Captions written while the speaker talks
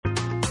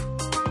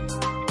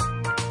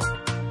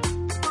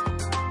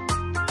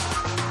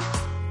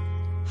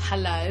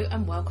Hello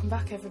and welcome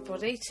back,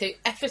 everybody, to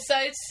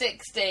episode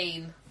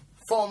 16.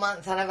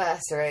 4-month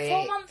anniversary.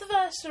 4-month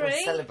anniversary.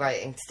 We're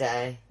celebrating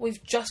today.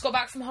 We've just got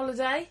back from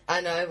holiday.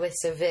 I know, we're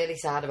severely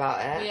sad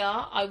about it. We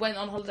are. I went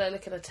on holiday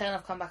looking at a 10.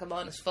 I've come back at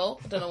 -4.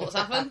 I don't know what's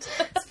happened.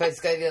 Supposed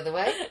to go the other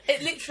way?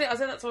 It literally, I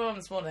said that to my mum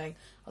this morning.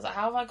 I was like,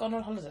 how have I gone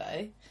on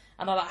holiday?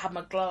 And I had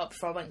my glow up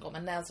before I went, got my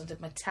nails done, did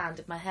my tan,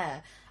 did my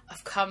hair.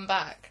 I've come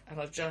back and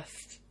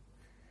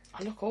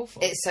I look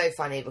awful. It's so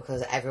funny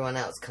because everyone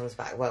else comes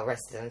back well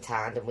rested and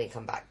tanned, and we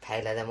come back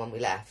paler than when we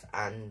left,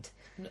 and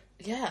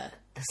yeah.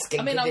 Skin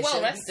I'm conditions.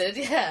 well rested,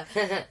 yeah.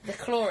 The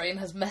chlorine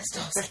has messed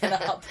our skin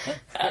up.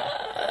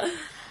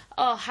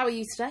 Oh, how are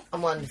you today?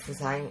 I'm wonderful,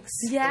 thanks.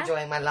 Yeah?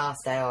 Enjoying my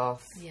last day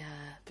off. Yeah,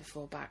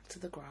 before back to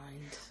the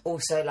grind.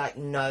 Also,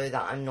 know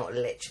that I'm not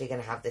literally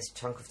going to have this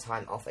chunk of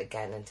time off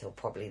again until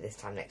probably this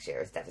time next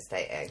year. Is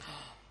devastating.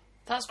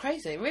 That's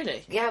crazy,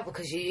 really? Yeah,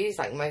 because you use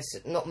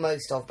not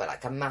most of,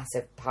 but a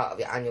massive part of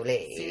your annual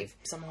leave.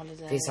 Some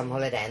holiday. For some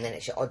holiday, and then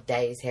it's your odd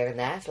days here and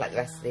there for the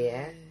rest of the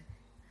year.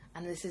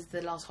 And this is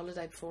the last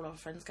holiday before all our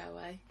friends go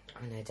away.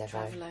 I know, Devo.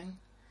 Travelling.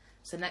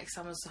 So next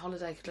summer's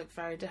holiday could look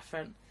very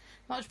different.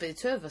 Might just be the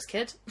two of us,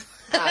 kid.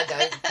 I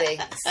don't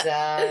think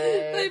so.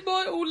 They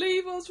might all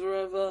leave us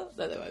forever.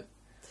 No, they won't.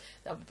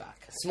 They'll be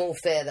back. Small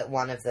fear that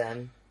one of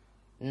them,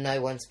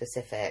 no one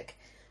specific,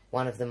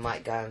 one of them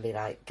might go and be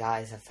like,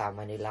 guys, I've found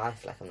my new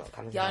life, I'm not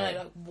coming Yeah, home. I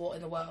know, what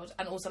in the world?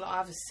 And also, I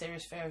have a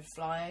serious fear of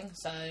flying,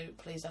 so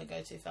please don't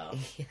go too far.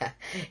 Yeah.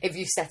 If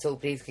you settle,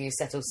 please can you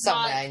settle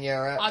somewhere in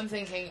Europe? I'm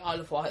thinking Isle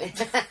of Wight.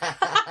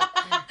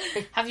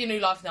 Have your new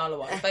life in the Isle of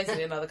Wight. It's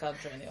basically another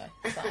country anyway.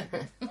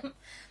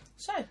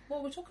 So, what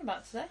are we talking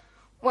about today?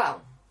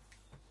 Well,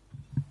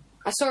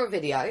 I saw a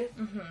video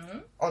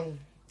on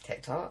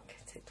TikTok.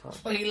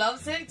 Well, you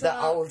love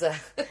TikTok.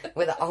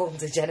 We're the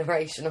older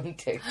generation on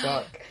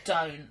TikTok.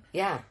 Don't.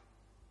 Yeah.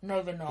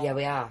 No, we're not. Yeah,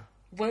 we are.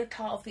 We're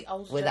part of the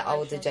older generation. We're the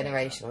older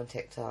generation on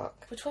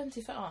TikTok. We're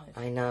 25.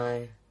 I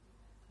know.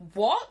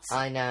 What?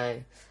 I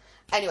know.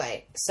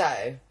 Anyway,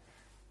 so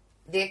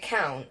the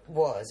account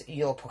was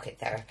Your Pocket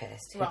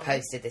Therapist, who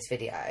posted this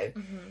video.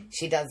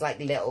 She does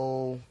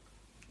little...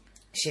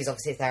 She's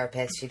obviously a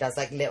therapist. She does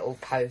little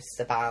posts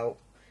about,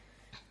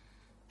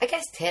 I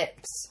guess,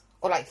 tips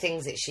or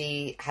things that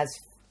she has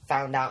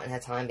found out in her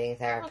time being a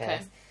therapist.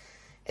 Okay.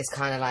 It's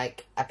kind of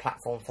a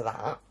platform for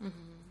that. And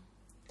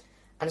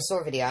I saw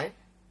a video,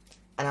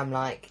 and I'm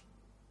like,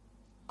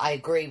 I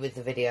agree with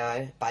the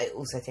video, but I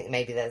also think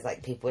maybe there's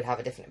people would have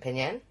a different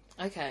opinion.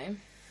 Okay.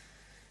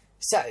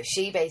 So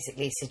she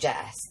basically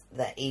suggests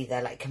that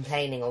either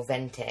complaining or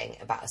venting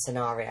about a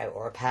scenario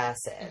or a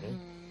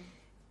person,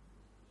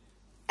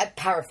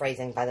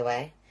 paraphrasing by the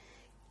way,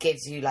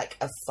 gives you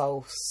a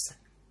false,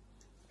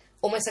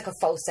 almost a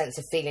false sense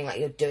of feeling like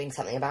you're doing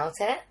something about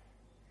it.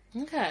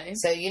 Okay.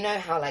 So you know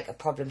how a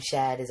problem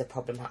shared is a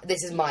problem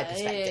this is my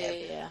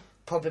perspective. Yeah.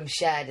 Problem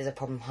shared is a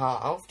problem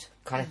halved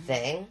kind of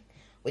thing,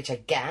 which I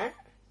get.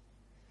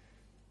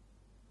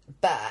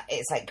 But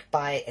it's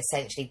by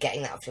essentially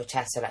getting that off your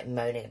chest or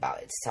moaning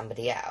about it to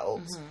somebody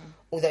else,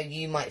 although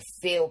you might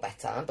feel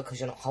better because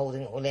you're not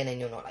holding it all in and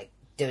you're not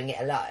doing it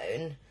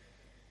alone,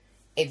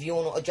 if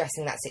you're not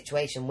addressing that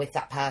situation with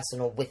that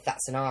person or with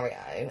that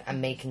scenario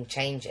and making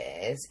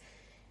changes,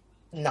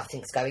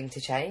 nothing's going to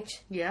change.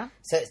 Yeah.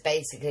 So it's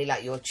basically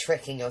you're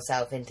tricking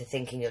yourself into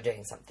thinking you're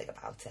doing something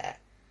about it.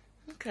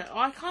 Okay,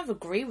 I kind of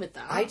agree with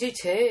that. I do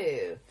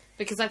too.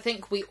 Because I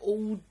think we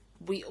all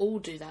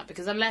do that.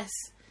 Because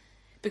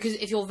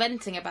if you're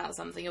venting about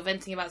something, you're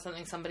venting about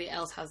something somebody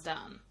else has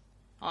done,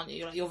 aren't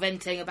you? You're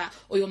venting about,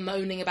 or you're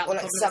moaning about, or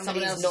the problem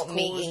somebody's that someone else not has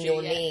meeting caused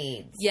your you.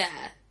 needs.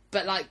 Yeah,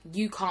 but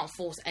you can't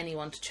force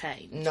anyone to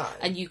change. No,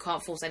 and you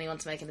can't force anyone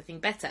to make anything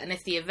better. And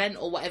if the event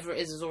or whatever it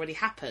is has already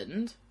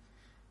happened,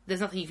 there's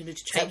nothing you can do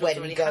to change. So where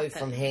do we go happened.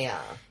 from here?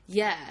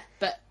 Yeah,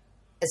 but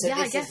so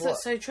I guess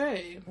that's so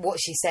true. What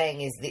she's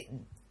saying is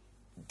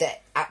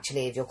that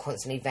actually, if you're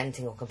constantly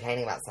venting or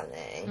complaining about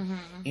something,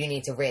 you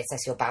need to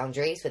reassess your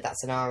boundaries with that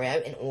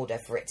scenario in order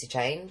for it to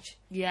change.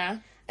 Yeah.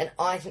 And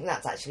I think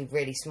that's actually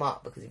really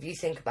smart, because if you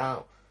think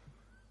about,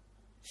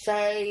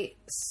 say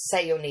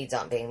your needs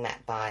aren't being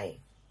met by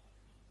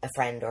a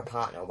friend or a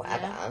partner or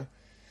whatever,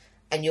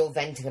 and you're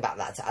venting about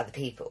that to other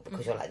people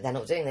because you're they're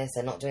not doing this,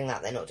 they're not doing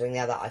that, they're not doing the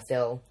other, I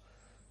feel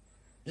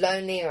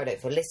lonely, or I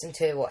don't feel listened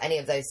to, or any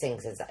of those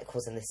things is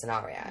causing this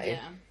scenario.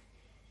 Yeah.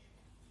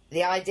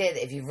 The idea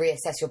that if you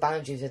reassess your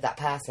boundaries with that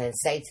person and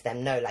say to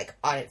them, no,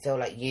 I don't feel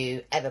like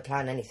you ever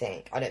plan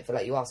anything. I don't feel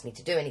like you ask me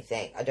to do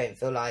anything. I don't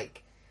feel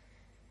like,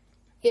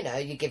 you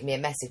give me a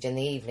message in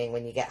the evening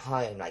when you get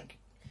home.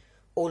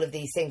 All of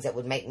these things that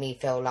would make me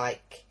feel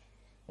like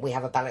we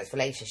have a balanced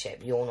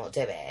relationship, you're not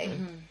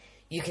doing.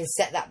 You can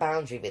set that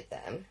boundary with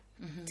them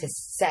to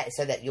set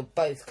so that you're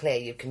both clear,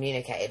 you've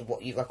communicated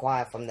what you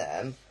require from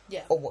them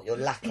or what you're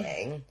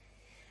lacking.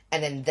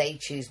 And then they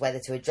choose whether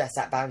to address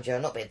that boundary or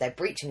not. But if they're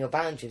breaching your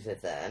boundaries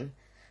with them,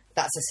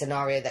 that's a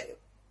scenario that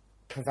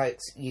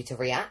provokes you to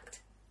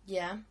react.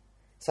 Yeah.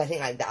 So I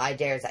think the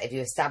idea is that if you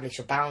establish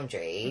your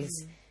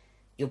boundaries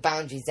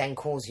then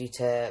cause you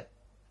to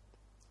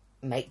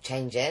make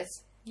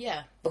changes.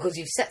 Yeah. Because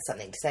you've set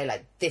something to say,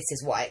 like, this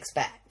is what I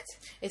expect.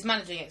 It's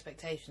managing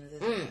expectations,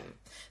 isn't it?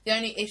 The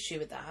only issue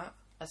with that,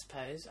 I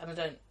suppose, and I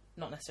don't,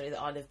 not necessarily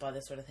that I live by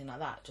this or anything like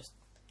that,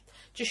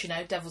 just you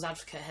know, devil's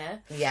advocate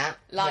here. Yeah,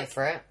 like, go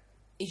for it.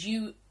 Is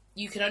you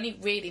can only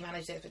really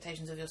manage the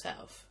expectations of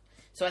yourself.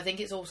 So I think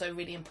it's also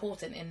really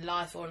important in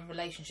life or in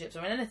relationships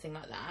or in anything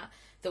like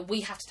that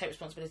we have to take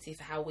responsibility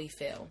for how we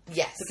feel.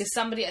 Yes. Because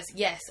somebody else,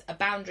 yes, a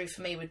boundary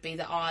for me would be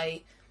that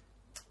I,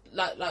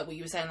 like what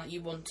you were saying, like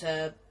you want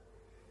to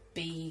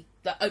be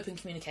like open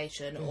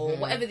communication or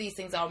whatever these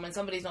things are, when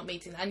somebody's not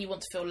meeting and you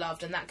want to feel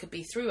loved, and that could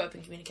be through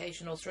open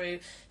communication or through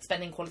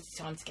spending quality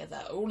time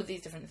together, or all of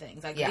these different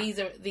things. Like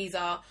these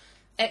are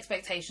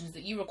expectations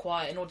that you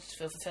require in order to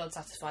feel fulfilled,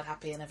 satisfied,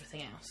 happy, and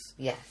everything else.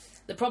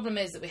 Yes. The problem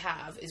is that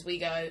we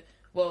go,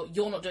 well,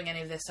 you're not doing any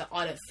of this, so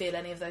I don't feel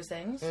any of those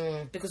things.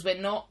 Because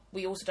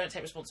we also don't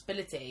take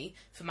responsibility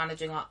for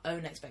managing our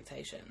own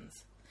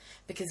expectations.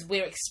 Because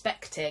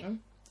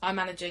I'm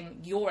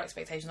managing your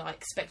expectations. I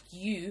expect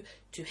you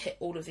to hit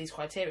all of these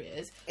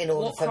criteria. In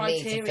order for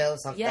me to feel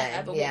something.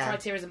 Yeah, but what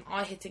criteria am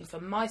I hitting for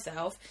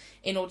myself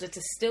in order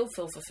to still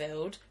feel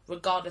fulfilled,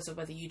 regardless of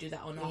whether you do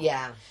that or not?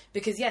 Yeah.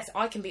 Because, yes,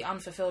 I can be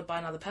unfulfilled by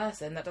another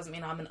person. That doesn't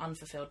mean I'm an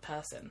unfulfilled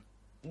person.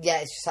 Yeah,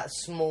 it's just that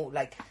small,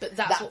 like, but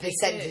that's that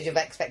percentage of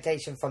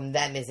expectation from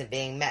them isn't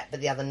being met,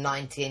 but the other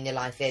 90 in your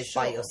life is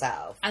by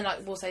yourself. And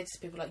like, we'll say to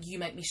people, like, you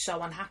make me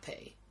so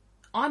unhappy.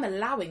 I'm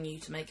allowing you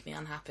to make me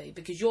unhappy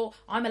because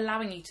I'm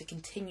allowing you to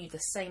continue the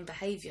same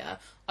behaviour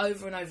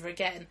over and over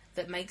again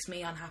that makes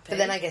me unhappy. But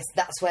then I guess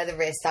that's where the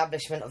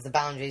re-establishment of the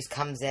boundaries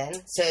comes in.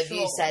 So if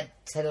you said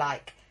to,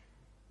 like...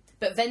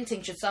 But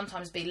venting should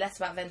sometimes be less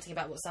about venting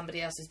about what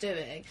somebody else is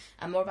doing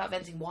and more about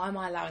venting, why am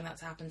I allowing that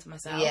to happen to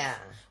myself? Yeah.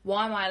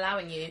 Why am I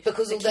allowing you to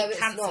keep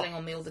cancelling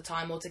on me all the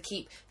time or to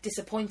keep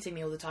disappointing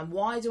me all the time?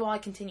 Why do I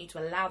continue to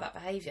allow that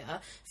behaviour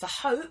for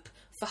hope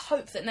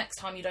that next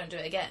time you don't do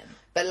it again?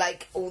 But,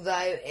 like,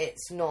 although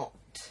it's not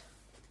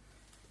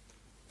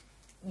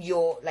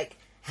your, like,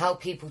 how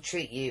people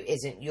treat you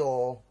isn't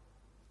your,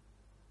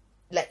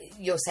 like,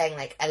 you're saying,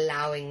 like,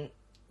 allowing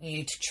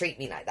you to treat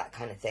me like that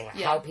kind of thing.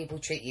 Like, how people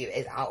treat you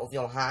is out of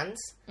your hands.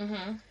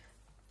 Mm-hmm.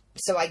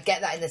 So I get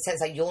that in the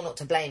sense that you're not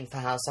to blame for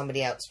how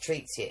somebody else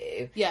treats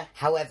you. Yeah.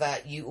 However,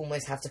 you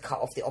almost have to cut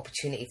off the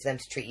opportunity for them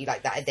to treat you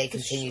like that if they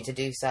continue to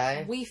do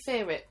so. We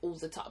fear it all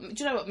the time.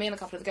 Do you know what? Me and a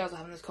couple of the girls were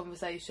having this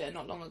conversation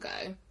not long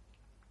ago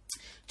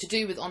to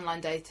do with online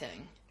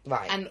dating.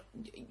 Right. And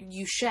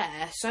you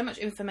share so much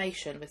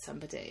information with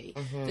somebody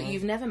that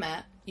you've never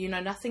met, you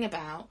know nothing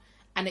about,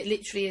 and it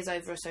literally is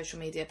over a social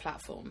media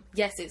platform.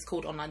 Yes, it's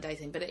called online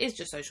dating, but it is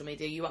just social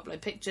media. You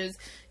upload pictures,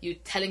 you're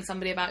telling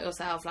somebody about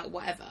yourself, like,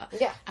 whatever.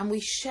 Yeah. And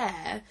we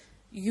share...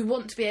 You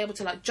want to be able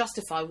to, like,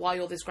 justify why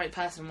you're this great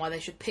person, why they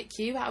should pick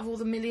you out of all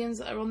the millions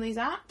that are on these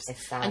apps.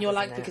 It's sad, and you're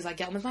like, isn't it? because I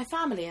get on with my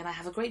family and I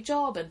have a great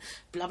job and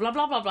blah, blah,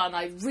 blah, blah, blah, and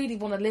I really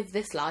want to live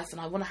this life and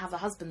I want to have a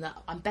husband that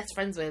I'm best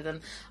friends with and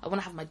I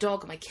want to have my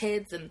dog and my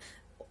kids and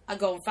I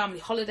go on family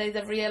holidays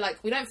every year.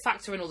 Like, we don't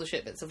factor in all the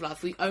shit bits of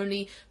life.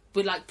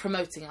 We're, like,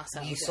 promoting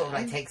ourselves. You sort of,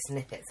 like, take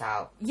snippets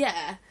out.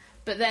 Yeah,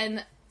 but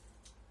then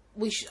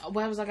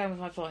where was I going with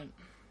my point?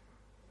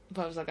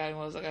 Where was I going?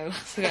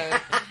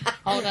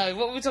 Oh no,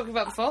 what were we talking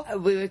about before?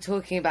 We were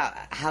talking about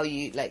how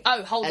you, like,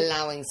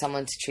 allowing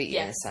someone to treat you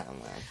in a certain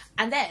way.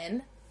 And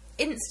then,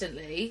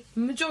 instantly,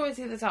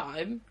 majority of the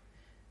time,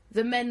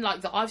 the men,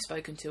 like, that I've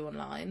spoken to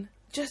online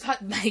just,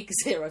 like, make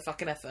zero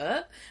fucking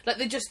effort. Like,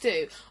 they just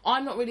do.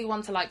 I'm not really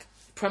one to, like,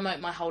 promote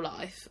my whole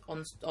life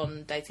on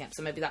dating apps,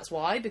 so maybe that's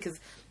why, because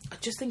I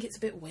just think it's a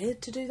bit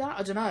weird to do that.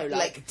 I don't know.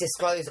 Like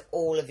disclose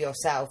all of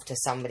yourself to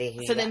somebody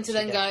who... For them to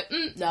then go,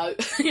 no.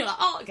 You're like,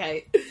 oh,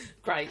 okay,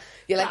 great.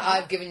 You're like,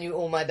 I've given you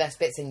all my best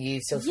bits and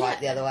you still swipe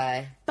the other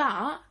way.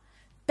 But...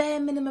 bare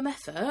minimum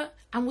effort,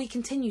 and we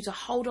continue to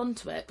hold on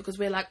to it because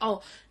we're like,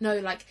 oh no,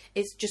 like,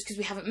 it's just because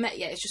we haven't met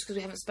yet, it's just because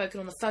we haven't spoken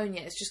on the phone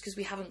yet, it's just because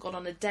we haven't gone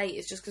on a date,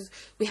 it's just because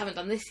we haven't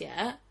done this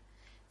yet.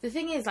 The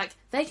thing is, like,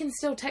 they can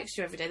still text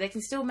you every day, they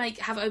can still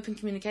have open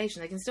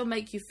communication, they can still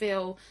make you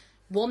feel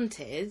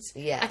wanted.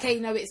 Yeah. Okay,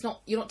 no, it's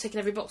not, you're not ticking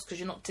every box because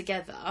you're not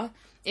together,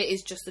 it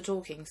is just the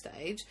talking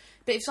stage.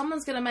 But if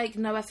someone's going to make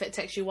no effort,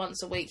 text you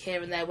once a week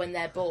here and there when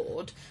they're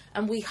bored,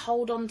 and we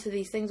hold on to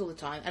these things all the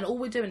time, and all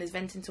we're doing is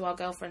venting to our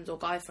girlfriends or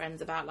guy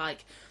friends about,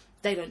 like,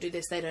 they don't do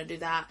this, they don't do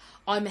that,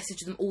 I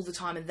message them all the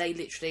time and they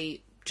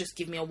literally just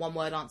give me a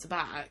one-word answer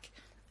back.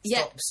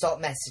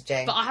 Stop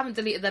messaging. But I haven't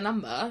deleted their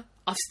number.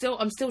 I'm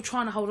still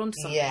trying to hold on to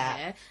something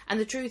here. And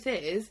the truth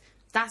is,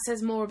 that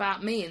says more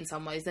about me in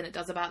some ways than it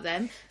does about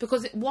them.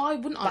 Because why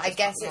wouldn't I? But I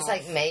guess it's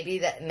like maybe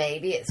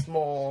it's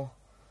more.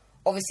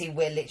 Obviously,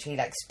 we're literally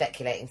like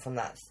speculating from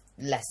that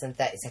less than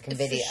 30-second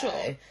video.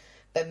 Sure.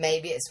 But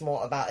maybe it's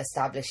more about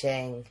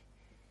establishing,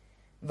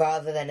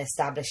 rather than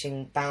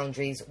establishing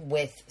boundaries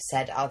with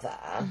said other.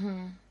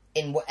 Mm-hmm.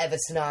 In whatever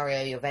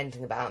scenario you're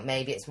venting about,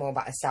 maybe it's more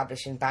about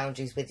establishing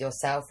boundaries with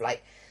yourself.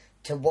 Like,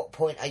 to what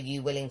point are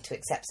you willing to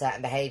accept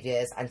certain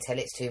behaviours until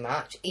it's too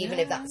much? Even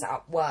if that's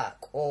at work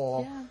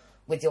or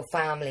with your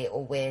family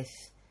or with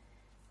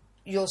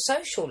your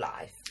social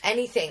life.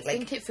 Anything. I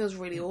think it feels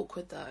really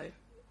awkward, though,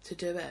 to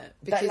do it.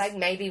 But, like,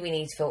 maybe we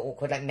need to feel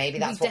awkward. Like, maybe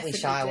that's what we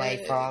shy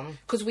away from.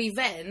 Because we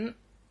vent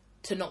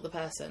to not the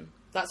person.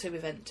 That's who we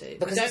vent to.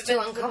 Because it's too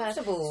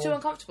uncomfortable. It's too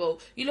uncomfortable.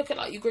 You look at,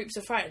 like, your groups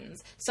of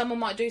friends. Someone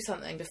might do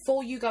something.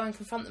 Before you go and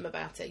confront them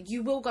about it,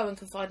 you will go and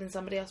confide in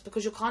somebody else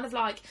because you're kind of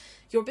like,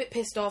 you're a bit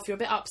pissed off, you're a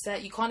bit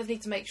upset. You kind of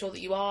need to make sure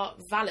that you are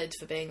valid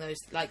for being those,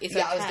 like, it's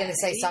okay. I was going to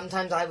say,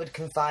 sometimes I would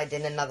confide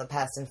in another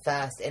person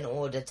first in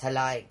order to,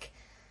 like,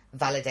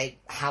 validate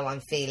how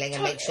I'm feeling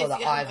and make sure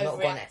that I've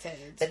not gone it.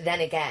 But then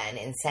again,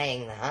 in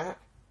saying that,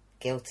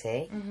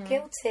 guilty.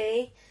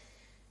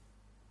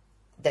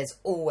 There's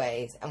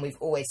always, and we've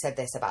always said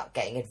this about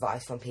getting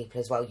advice from people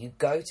as well, you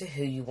go to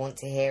who you want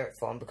to hear it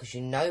from because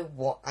you know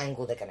what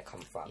angle they're going to come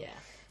from. Yeah.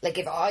 Like,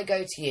 if I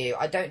go to you,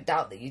 I don't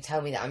doubt that you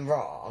tell me that I'm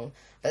wrong,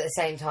 but at the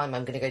same time,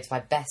 I'm going to go to my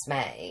best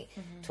mate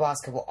to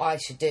ask her what I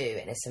should do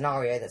in a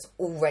scenario that's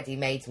already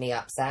made me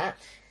upset.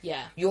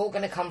 Yeah. You're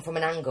going to come from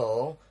an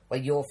angle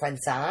where your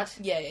friend's sad.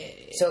 Yeah.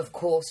 So, of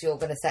course, you're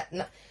going to say...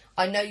 No,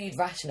 I know you'd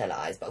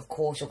rationalise, but of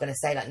course you're going to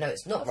say, like, no,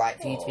 it's not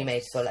right for you to be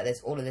made to feel like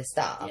there's all of this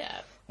stuff.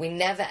 Yeah. We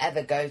never,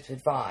 ever go to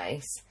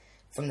advice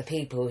from the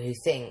people who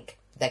think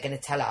they're going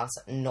to tell us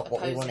not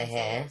what we want to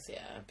hear.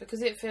 Yeah,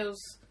 because it feels...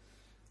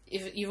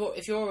 If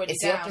you're already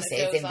it's down... the opposite,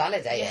 it's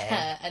invalidating.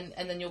 Yeah,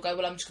 and then you'll go,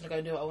 well, I'm just going to go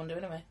and do what I want to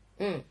do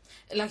anyway.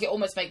 Like, it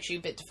almost makes you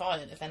a bit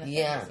defiant, if anything,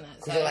 yeah, doesn't it?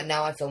 because you're like,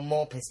 now I feel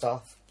more pissed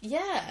off.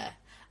 Yeah,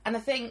 and I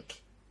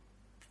think...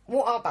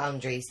 What are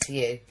boundaries to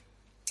you?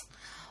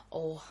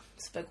 Oh,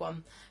 it's a big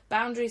one.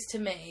 Boundaries to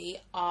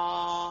me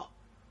are,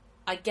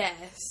 I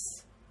guess,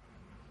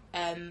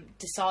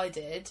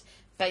 decided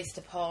based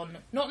upon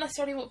not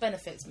necessarily what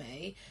benefits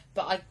me,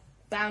 but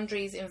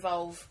boundaries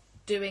involve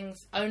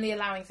only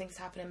allowing things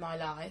to happen in my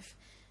life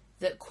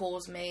that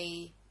cause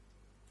me,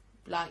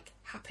 like,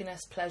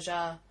 happiness,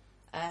 pleasure,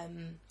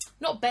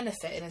 not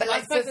benefit, but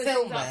like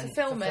fulfillment. Like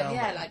fulfillment,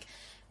 yeah, like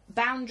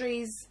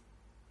boundaries.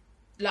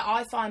 Like,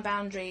 I find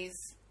boundaries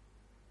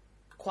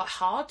quite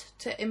hard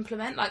to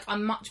implement. Like,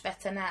 I'm much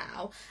better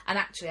now, and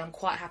actually I'm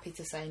quite happy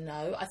to say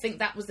no. I think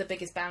that was the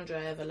biggest boundary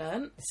I ever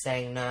learned.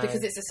 Saying no.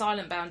 Because it's a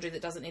silent boundary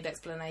that doesn't need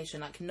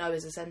explanation. Like, no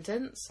is a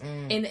sentence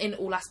in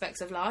all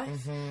aspects of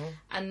life.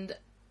 And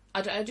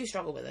I do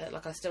struggle with it.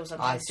 Like, I still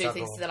sometimes do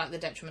things to the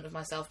detriment of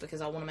myself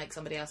because I want to make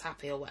somebody else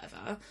happy or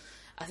whatever.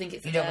 I think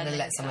it's you don't want to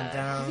let someone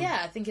down.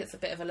 Yeah, I think it's a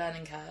bit of a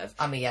learning curve.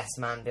 I'm a yes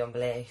man beyond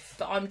belief.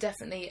 But I'm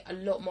definitely a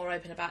lot more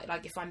open about it.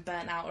 Like, if I'm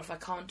burnt out or if I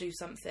can't do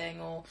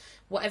something or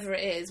whatever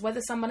it is,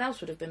 whether someone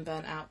else would have been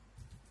burnt out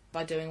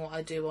by doing what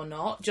I do or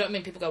not. Do you know what I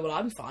mean? People go, well,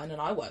 I'm fine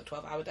and I work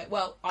 12-hour day.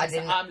 Well,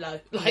 I'm low.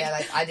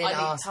 Like, I didn't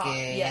ask you.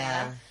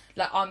 Yeah.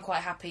 Like, I'm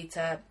quite happy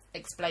to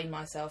explain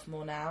myself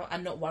more now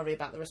and not worry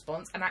about the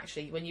response. And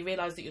actually, when you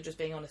realise that you're just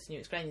being honest and you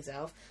explain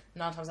yourself,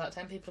 9 times out of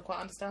 10 people are quite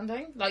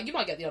understanding. Like, you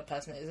might get the odd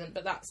person that isn't,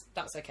 but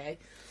that's okay.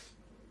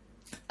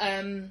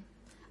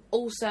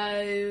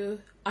 Also,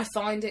 I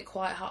find it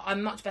quite hard.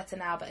 I'm much better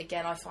now, but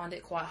again, I find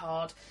it quite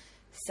hard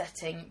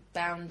setting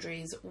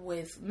boundaries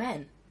with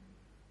men.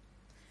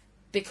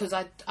 Because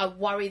I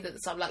worry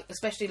that some, like,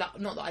 especially, like,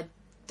 not that I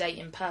date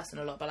in person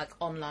a lot, but, like,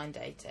 online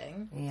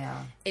dating.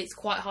 Yeah. It's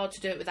quite hard to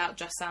do it without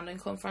just sounding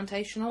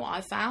confrontational, I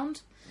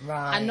found.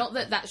 Right. And not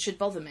that should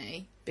bother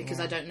me,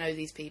 because I don't know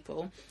these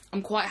people.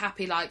 I'm quite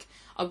happy, like,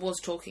 I was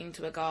talking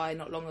to a guy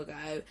not long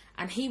ago,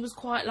 and he was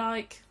quite,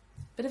 like,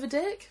 bit of a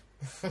dick.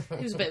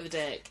 He was a bit of a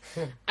dick.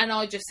 And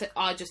I just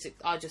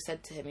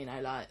said to him, you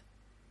know, like,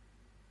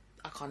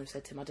 I kind of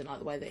said to him I didn't like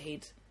the way that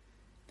he'd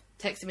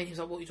texted me. He was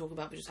like, what are you talking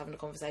about? We're just having a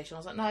conversation. I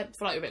was like, no, I feel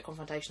like you're a bit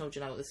confrontational. Do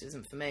you know what, this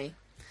isn't for me?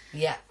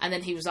 Yeah. And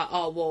then he was like,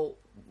 well,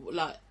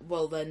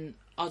 then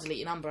I'll delete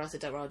your number. I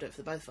said, don't worry, I'll do it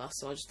for the both of us.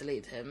 So I just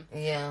deleted him.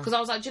 Yeah. Because I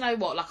was like, do you know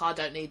what? Like, I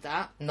don't need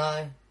that.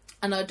 No.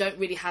 And I don't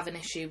really have an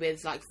issue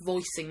with, like,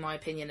 voicing my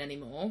opinion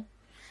anymore.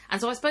 And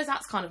so I suppose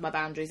that's kind of my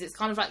boundaries. It's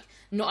kind of like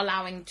not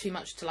allowing too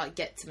much to, like,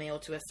 get to me or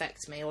to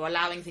affect me, or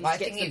allowing things to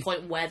get to the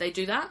point where they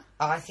do that.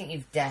 I think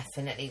you've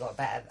definitely got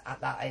better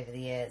at that over the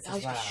years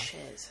as well.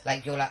 Shit.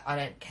 Like, you're like, I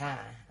don't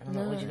care. And I'm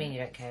like, what do you mean you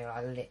don't care?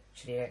 I literally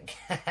don't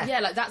care.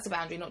 Yeah, like, that's a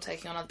boundary, not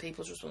taking on other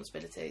people's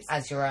responsibilities.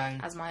 As your own.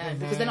 As my own.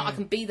 Because then I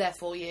can be there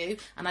for you,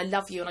 and I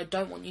love you, and I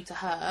don't want you to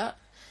hurt.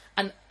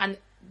 And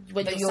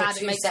when you're sad,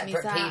 it makes me sad. But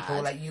you're two separate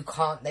people, like, you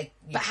can't...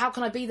 But how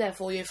can I be there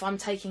for you if I'm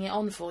taking it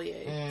on for you?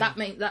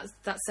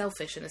 That's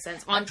selfish in a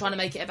sense. I'm trying to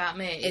make it about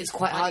me. It's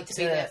quite hard to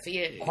be there for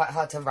you. Quite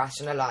hard to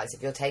rationalise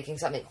if you're taking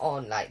something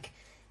on, like,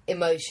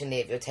 emotionally,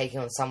 if you're taking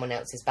on someone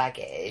else's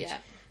baggage. Yeah.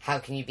 How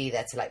can you be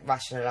there to, like,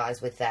 rationalise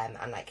with them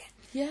and, like...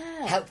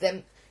 Yeah. Help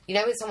them... You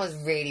know when someone's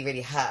really,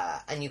 really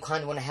hurt and you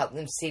kind of want to help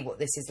them see what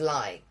this is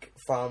like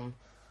from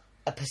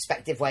a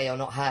perspective where you're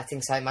not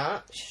hurting so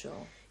much?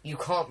 Sure. You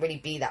can't really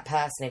be that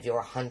person if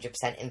you're 100%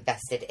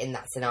 invested in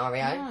that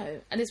scenario. No,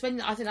 and it's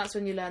when I think that's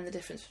when you learn the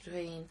difference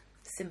between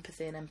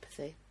sympathy and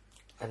empathy.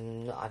 I've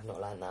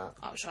not learned that.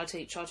 Oh, shall I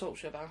talk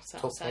to you about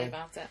it? I'll tell you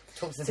about it.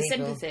 Talk to so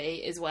people.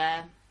 Sympathy is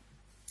where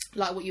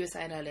like what you were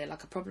saying earlier,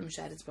 like a problem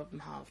shared is a problem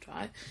halved,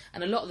 right?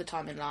 And a lot of the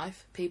time in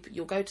life,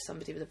 you'll go to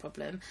somebody with a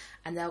problem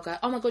and they'll go,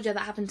 oh my God, yeah,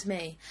 that happened to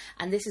me.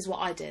 And this is what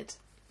I did.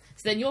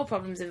 So then your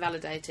problem's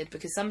invalidated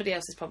because somebody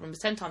else's problem was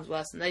 10 times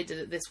worse and they did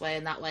it this way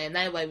and that way and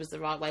their way was the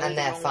right way and or the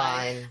they're wrong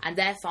fine. way. And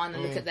they're fine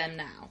and look at them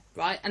now,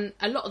 right? And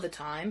a lot of the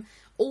time,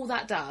 all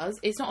that does,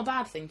 it's not a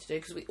bad thing to do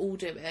because we all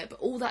do it, but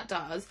all that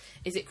does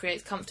is it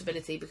creates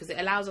comfortability because it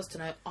allows us to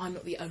know I'm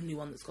not the only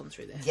one that's gone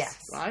through this. Yes.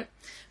 Right?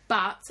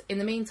 But in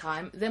the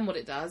meantime, then what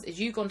it does is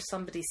you've gone to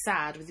somebody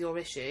sad with your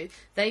issue,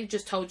 they've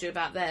just told you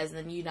about theirs and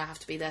then you now have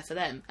to be there for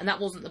them. And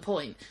that wasn't the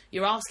point.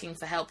 You're asking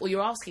for help or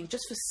you're asking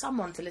just for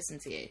someone to listen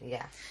to you.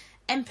 Yeah.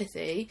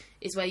 Empathy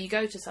is where you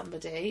go to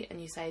somebody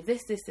and you say,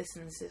 this,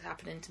 and this is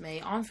happening to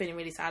me. I'm feeling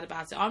really sad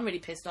about it. I'm really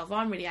pissed off.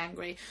 I'm really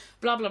angry.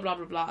 Blah, blah, blah,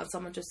 blah, blah. And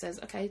someone just says,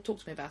 okay,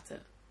 talk to me about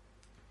it.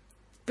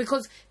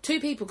 Because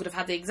two people could have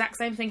had the exact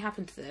same thing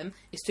happen to them.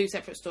 It's two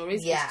separate stories.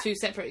 Yeah. It's two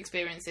separate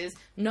experiences.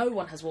 No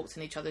one has walked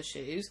in each other's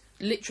shoes.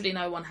 Literally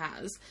no one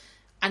has.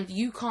 And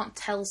you can't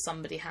tell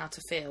somebody how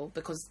to feel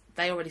because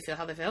they already feel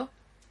how they feel.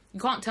 You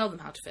can't tell them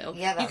how to feel.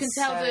 Yeah, that's you can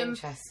tell so them,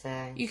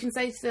 interesting. You can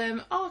say to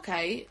them, oh,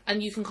 okay,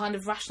 and you can kind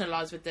of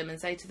rationalise with them and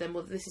say to them,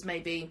 well, this is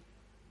maybe...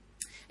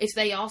 If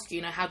they ask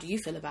you, how do you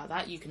feel about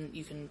that? You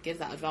can give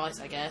that advice,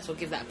 I guess, or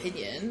give that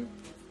opinion.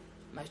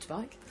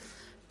 Motorbike.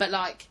 But,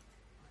 like,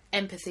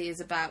 empathy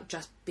is about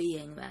just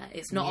being there.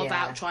 It's not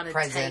about trying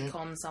to take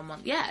on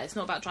someone... Yeah, it's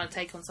not about trying to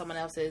take on someone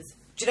else's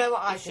Do you know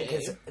what I issue. think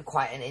is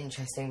quite an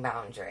interesting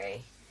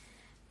boundary?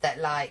 That,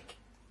 like...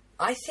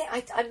 I think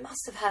I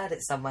must have heard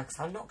it somewhere because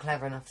I'm not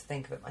clever enough to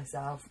think of it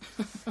myself.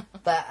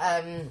 But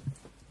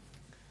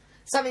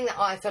something that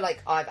I feel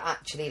like I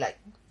actually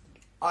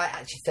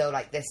feel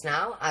like this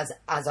now as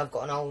I've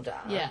gotten older.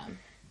 Yeah.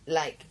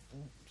 Like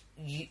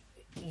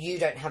you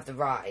don't have the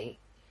right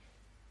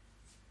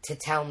to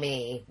tell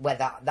me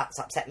whether that's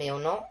upset me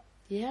or not.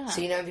 Yeah.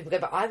 So when people go,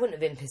 but I wouldn't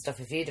have been pissed off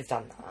if you'd have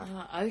done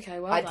that.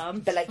 Okay, well done.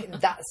 But like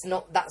that's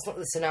not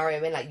the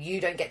scenario in. Like you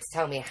don't get to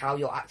tell me how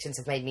your actions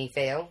have made me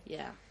feel.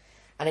 Yeah.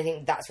 And I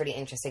think that's really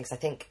interesting because I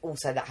think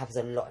also that happens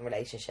a lot in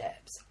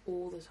relationships.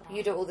 All the time.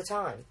 You do it all the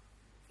time.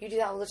 You do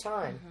that all the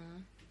time.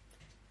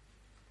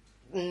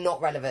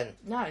 Not relevant.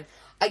 No.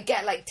 I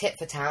get like tit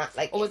for tat.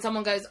 Like, or when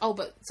someone goes, oh,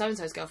 but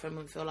so-and-so's girlfriend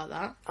wouldn't feel like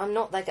that. I'm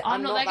not their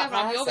I'm not their that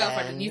girlfriend, I'm your person.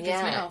 girlfriend, and you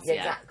piss me off.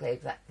 Yeah.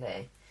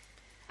 Exactly.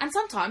 And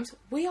sometimes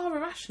we are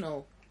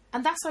irrational.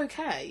 And that's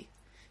okay.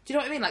 Do you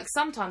know what I mean? Like,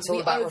 sometimes It's all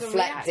we about overreact.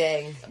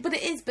 reflecting. But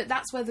it is, but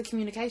that's where the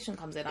communication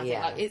comes in. I think,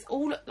 Yeah. like, it's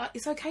all, like,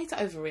 it's okay to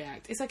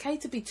overreact. It's okay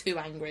to be too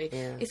angry.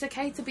 Yeah. It's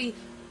okay to be,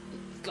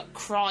 like,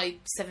 cry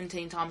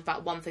 17 times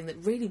about one thing that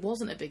really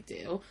wasn't a big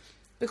deal.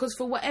 Because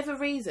for whatever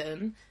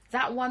reason,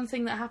 that one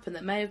thing that happened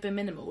that may have been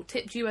minimal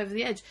tipped you over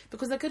the edge.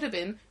 Because there could have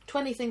been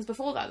 20 things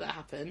before that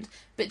happened.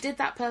 But did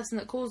that person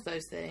that caused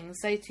those things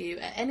say to you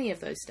at any of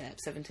those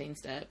steps, 17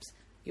 steps,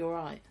 you're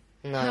right?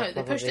 No,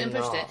 they pushed it and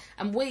pushed it.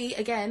 And we,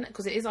 again,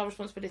 because it is our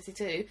responsibility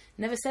too,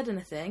 never said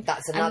anything.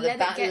 That's another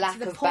lack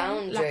of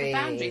boundaries. Lack of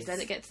boundaries.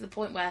 Let it get to the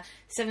point where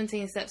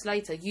 17 steps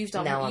later, you've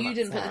done what you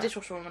didn't put the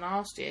dishwasher on when I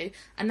asked you,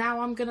 and now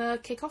I'm going to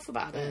kick off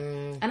about it.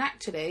 And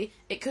actually,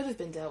 it could have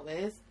been dealt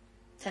with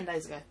 10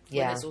 days ago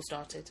when this all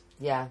started.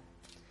 Yeah.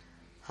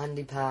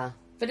 Handy pair.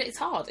 But it's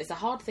hard. It's a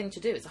hard thing to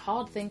do. It's a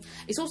hard thing.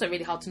 It's also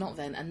really hard to not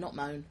vent and not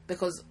moan,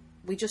 because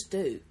we just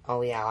do.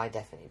 Oh, yeah, I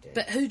definitely do.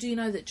 But who do you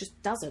know that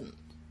just doesn't?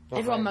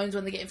 Everyone moans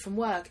when they get in from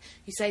work.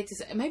 You say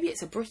to... Maybe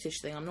it's a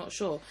British thing, I'm not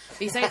sure.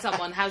 But you say to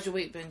someone, how's your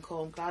week been,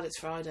 Cool? I'm glad it's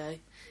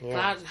Friday. Yeah.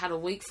 Glad I had a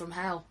week from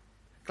hell.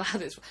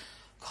 Glad it's...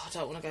 God, I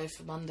don't want to go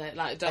for Monday.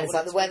 Like, don't it's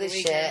want like the weather's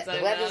shit.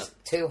 The weather's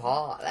too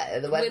hot.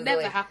 Like, we're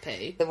never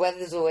happy. The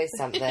weather's always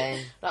something.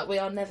 Like, we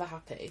are never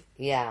happy.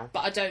 Yeah.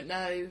 But I don't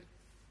know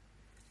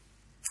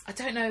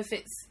if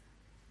it's...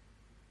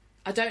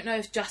 I don't know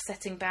if just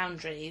setting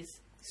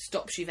boundaries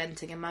stops you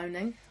venting and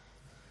moaning.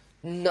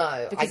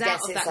 No, because I guess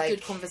out of it's that, like,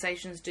 good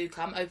conversations do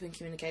come. Open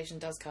communication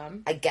does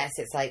come. I guess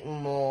it's like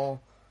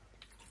more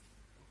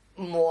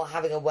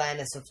having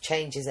awareness of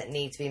changes that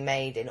need to be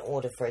made in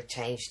order for a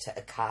change to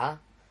occur.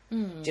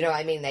 Do you know what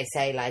I mean? They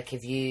say, like,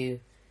 if you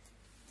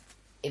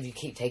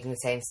keep taking the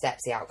same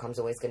steps, the outcome's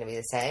always going to be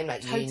the same.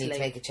 Like, you need to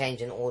make a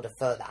change in order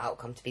for the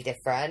outcome to be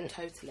different.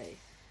 Totally.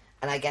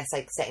 And I guess,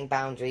 like, setting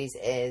boundaries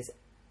is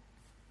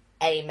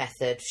a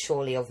method,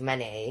 surely of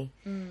many,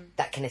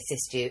 that can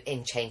assist you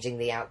in changing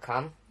the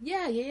outcome.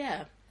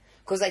 Yeah.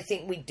 Because I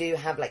think we do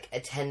have, like,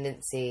 a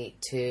tendency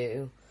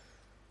to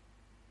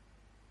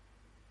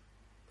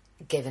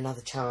give another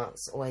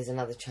chance, always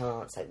another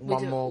chance, like,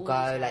 one more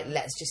go, like,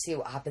 let's just see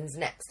what happens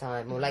next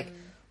time. Or, like,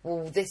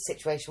 well, this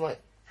situation won't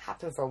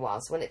happen for a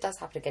while, so when it does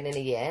happen again in a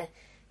year,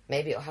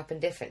 maybe it'll happen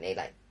differently.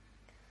 Like,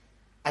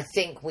 I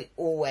think we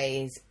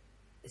always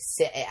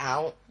sit it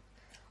out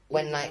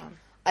when, like...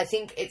 I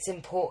think it's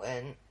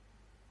important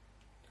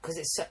because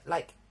it's so,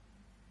 like,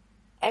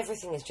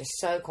 everything is just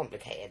so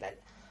complicated.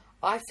 Like,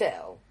 I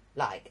feel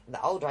like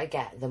the older I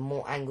get, the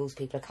more angles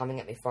people are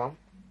coming at me from.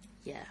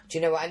 Yeah. Do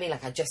you know what I mean?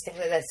 Like, I just think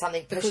that there's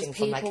something pushing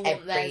from, like, people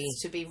want theirs every...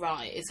 to be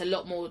right. It's a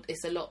lot...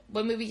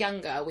 When we were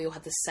younger, we all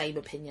had the same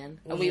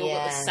opinion. And we all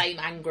got the same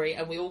angry.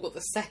 And we all got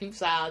the same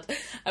sad.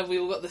 And we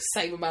all got the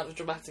same amount of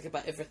dramatic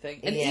about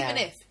everything. And even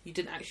if you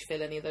didn't actually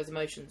feel any of those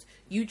emotions,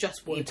 you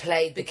just would. You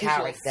played the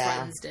character. Your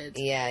friends did.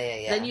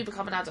 Yeah. Then you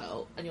become an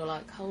adult and you're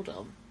like, hold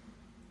on.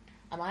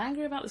 Am I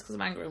angry about this because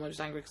I'm angry, or am I just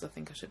angry because I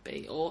think I should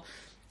be? Or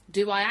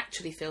do I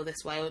actually feel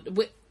this way?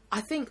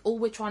 I think all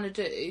we're trying to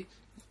do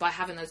by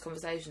having those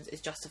conversations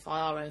is justify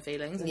our own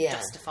feelings and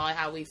justify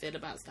how we feel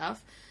about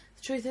stuff.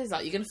 The truth is,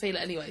 like, you're going to feel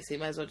it anyway, so you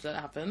may as well just let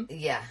it happen.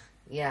 Yeah.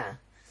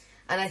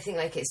 And I think,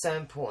 like, it's so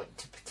important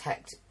to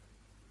protect,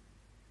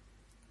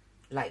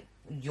 like,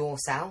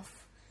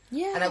 yourself.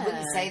 Yeah. And I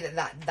wouldn't say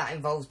that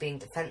involves being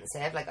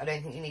defensive. Like, I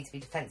don't think you need to be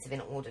defensive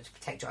in order to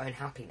protect your own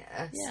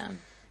happiness. Yeah.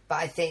 But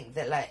I think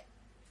that, like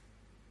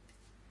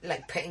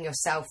putting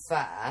yourself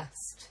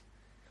first,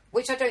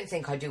 which I don't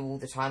think I do all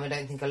the time. I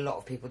don't think a lot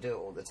of people do it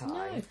all the time.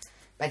 No.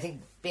 But I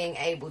think being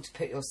able to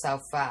put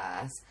yourself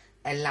first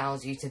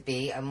allows you to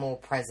be a more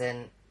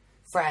present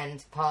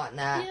friend,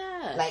 partner,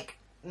 like,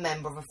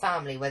 member of a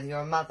family, whether you're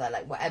a mother,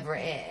 like, whatever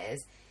it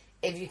is.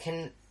 If you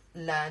can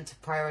learn to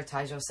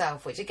prioritise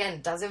yourself, which,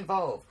 again, does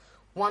involve,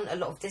 one, a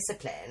lot of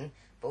discipline,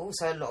 but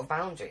also a lot of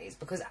boundaries.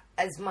 Because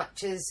as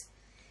much as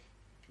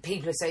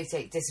people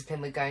associate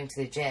discipline with going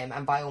to the gym,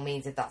 and by all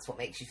means, if that's what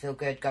makes you feel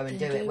good, go and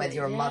do it. Whether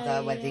you're a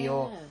mother, whether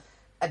you're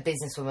a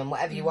businesswoman,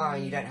 whatever you are,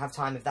 and you don't have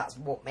time, if that's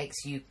what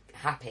makes you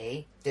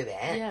happy, do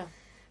it. Yeah.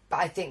 But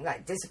I think,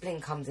 like,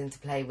 discipline comes into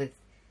play with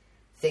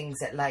things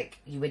that, like,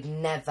 you would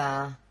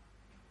never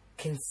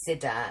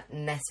consider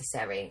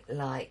necessary.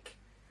 Like,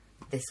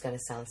 this is going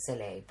to sound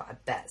silly, but I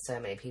bet so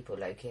many people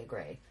low-key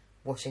agree.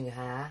 Washing your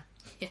hair.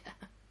 Yeah.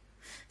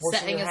 Washing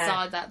Setting your hair.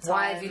 aside that time.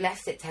 Why have you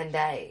left it 10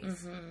 days?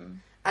 Mm-hmm.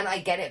 And I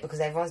get it, because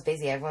everyone's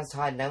busy, everyone's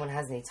tired, no one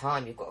has any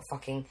time. You've got a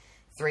fucking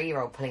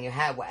 3-year-old pulling your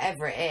hair,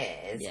 whatever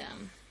it is. Yeah.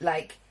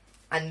 Like,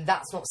 and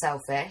that's not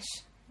selfish.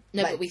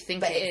 No, like, but we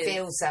think but it is.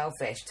 feels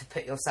selfish to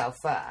put yourself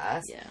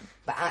first. Yeah.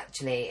 But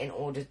actually, in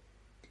order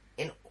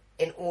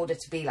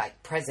to be,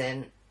 like,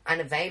 present and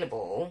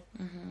available,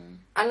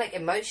 and, like,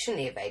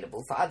 emotionally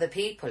available for other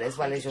people as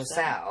well as 100%.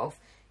 yourself,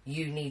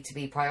 you need to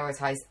be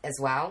prioritised as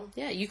well.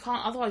 Yeah, you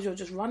can't, otherwise you're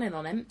just running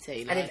on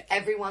empty. And if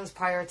everyone's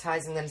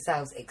prioritising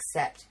themselves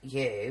except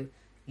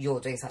you're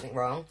doing something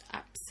wrong.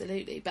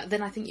 Absolutely. But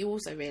then I think you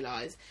also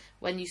realise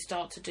when you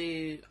start to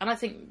do, and I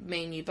think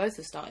me and you both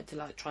have started to,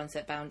 like, try and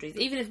set boundaries,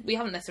 even if we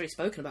haven't necessarily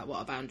spoken about what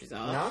our boundaries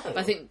are. No. But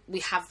I think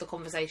we have the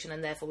conversation,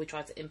 and therefore we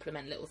try to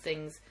implement little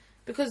things,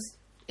 because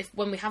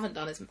when we haven't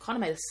done, it's kind of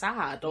made us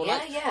sad, or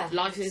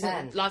life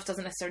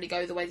doesn't necessarily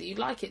go the way that you'd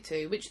like it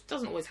to, which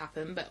doesn't always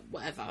happen, but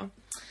whatever.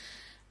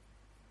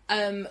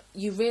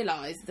 You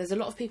realise there's a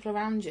lot of people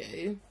around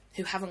you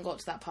who haven't got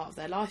to that part of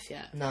their life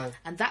yet. No.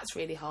 And that's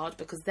really hard,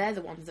 because they're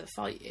the ones that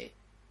fight you.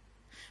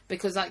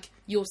 Because, like,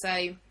 you'll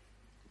say, do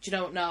you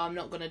know what, no, I'm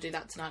not going to do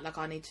that tonight, like,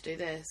 I need to do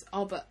this.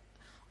 Oh, but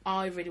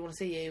I really want to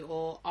see you,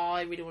 or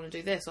I really want to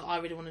do this, or I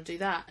really want to do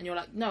that. And you're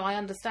like, no, I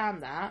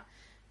understand that,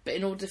 but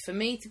in order for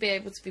me to be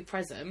able to be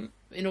present,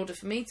 in order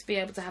for me to be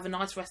able to have a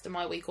nice rest of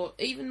my week, or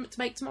even to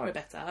make tomorrow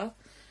better,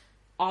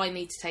 I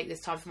need to take this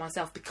time for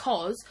myself,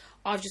 because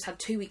I've just had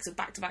 2 weeks of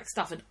back-to-back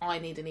stuff and I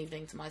need an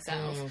evening to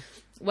myself.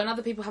 When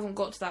other people haven't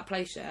got to that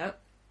place yet,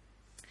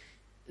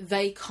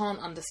 they can't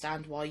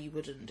understand why you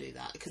wouldn't do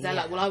that, because they're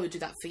like, well, I would do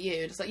that for you.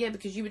 And it's like, yeah,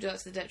 because you would do that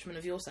to the detriment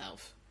of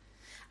yourself.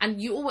 And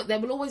there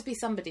will always be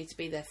somebody to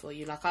be there for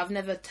you. Like, I've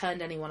never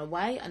turned anyone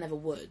away. I never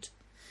would.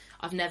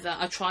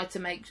 I try to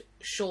make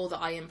sure that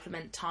I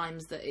implement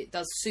times that it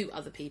does suit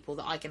other people,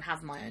 that I can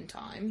have my own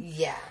time.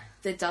 Yeah.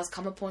 There does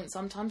come a point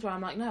sometimes where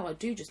I'm like, no, I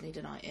do just need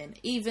a night in.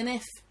 Even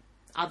if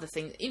other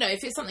things,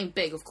 if it's something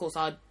big, of course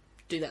I'd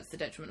do that to the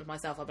detriment of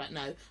myself. I'd be like,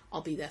 no,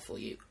 I'll be there for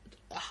you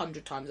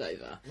 100 times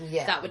over.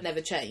 Yeah. That would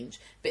never change.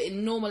 But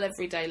in normal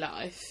everyday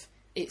life,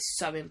 it's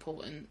so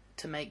important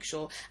to make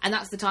sure, and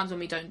that's the times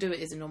when we don't do it,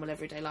 is in normal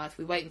everyday life.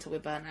 We wait until we're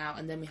burnt out,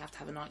 and then we have to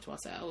have a night to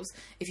ourselves.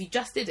 If you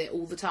just did it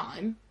all the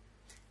time,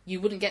 you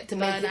wouldn't get to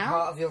burn out. Make it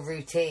part of your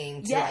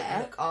routine to like,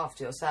 look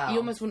after yourself. You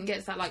almost wouldn't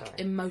get to that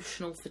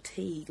emotional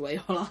fatigue where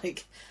you're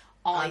like,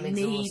 I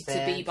need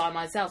to be by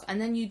myself.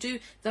 And then you do,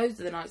 those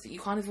are the nights that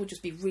you kind of will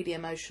just be really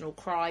emotional,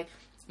 cry.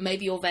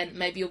 Maybe you'll vent,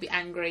 maybe you'll be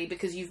angry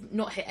because you've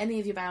not hit any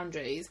of your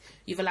boundaries.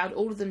 You've allowed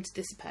all of them to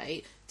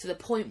dissipate to the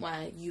point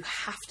where you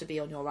have to be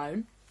on your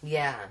own.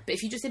 Yeah. But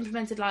if you just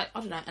implemented,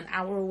 an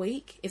hour a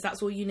week, if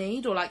that's all you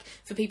need, or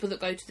for people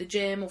that go to the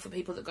gym, or for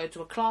people that go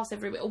to a class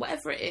every week, or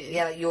whatever it is.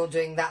 Yeah, you're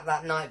doing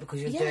that night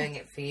because you're doing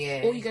it for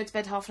you. Or you go to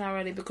bed half an hour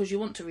early because you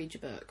want to read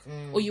your book.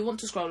 Or you want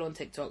to scroll on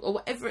TikTok, or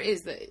whatever it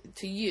is that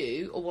to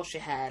you, or wash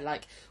your hair,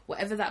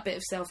 whatever that bit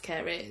of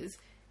self-care is,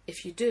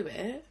 if you do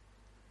it,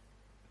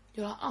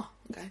 you're like, oh,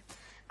 okay.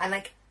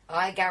 And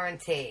I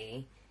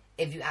guarantee,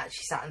 if you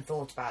actually sat and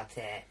thought about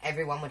it,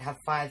 everyone would have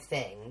 5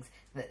 things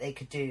that they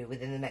could do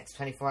within the next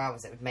 24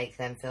 hours that would make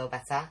them feel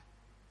better.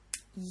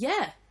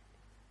 Yeah.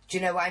 Do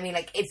you know what I mean?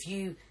 If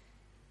you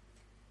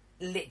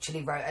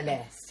literally wrote a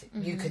list,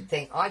 you could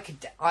think, I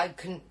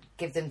couldn't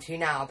give them to you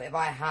now, but if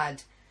I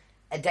had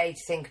a day to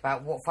think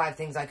about what 5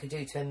 things I could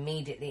do to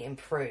immediately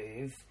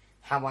improve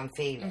how I'm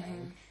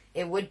feeling,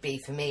 it would be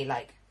for me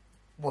like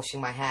washing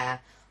my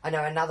hair. I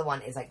know another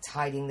one is like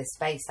tidying the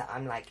space that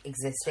I'm like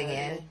existing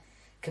in.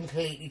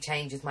 Completely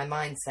changes my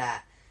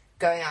mindset.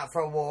 Going out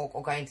for a walk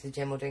or going to the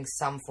gym or doing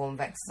some form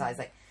of exercise,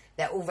 like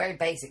they're all very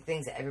basic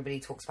things that everybody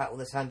talks about all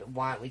the time, but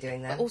why aren't we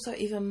doing them? But also,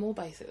 even more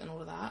basic than all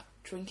of that,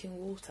 drinking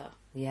water.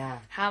 Yeah.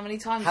 How many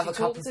times Have you a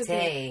cup talk of to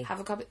tea. people, have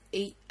a cup of,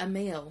 eat a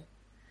meal.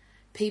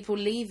 People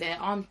leave it.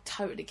 I'm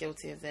totally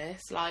guilty of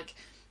this. Like,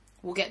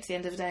 we'll get to the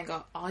end of the day and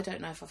go, I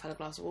don't know if I've had a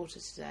glass of water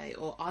today,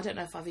 or I don't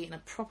know if I've eaten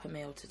a proper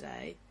meal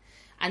today.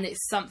 And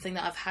it's something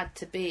that I've had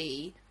to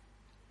be,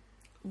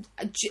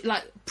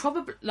 like,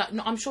 probably, like,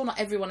 I'm sure not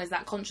everyone is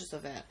that conscious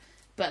of it,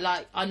 but,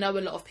 like, I know a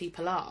lot of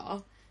people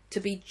are, to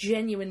be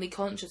genuinely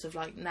conscious of,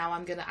 like, now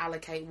I'm going to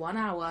allocate 1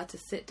 hour to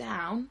sit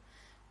down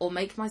or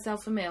make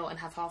myself a meal and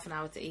have half an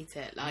hour to eat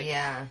it. Like,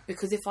 yeah.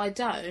 Because if I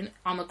don't,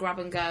 I'm a grab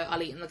and go,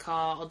 I'll eat in the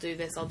car, I'll do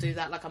this, I'll do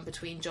that, like I'm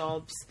between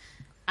jobs.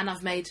 And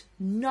I've made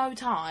no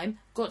time,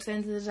 got to the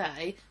end of the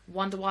day,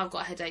 wonder why I've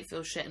got a headache,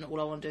 feel shit, and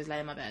all I want to do is lay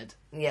in my bed.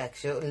 Yeah,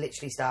 because you're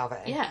literally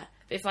starving. Yeah.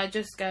 If I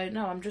just go,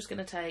 no, I'm just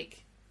going to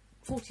take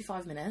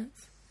 45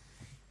 minutes.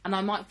 And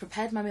I might have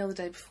prepared my meal the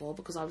day before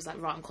because I was like,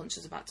 right, I'm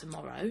conscious about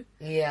tomorrow.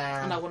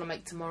 Yeah. And I want to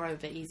make tomorrow a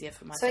bit easier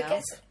for So myself. I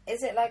guess,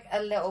 is it like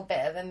a little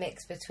bit of a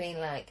mix between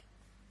like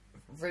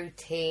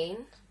routine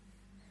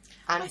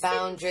and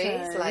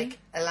boundaries? so. Like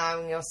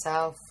allowing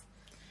yourself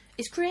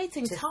It's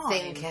creating to time.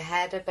 think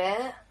ahead a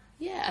bit?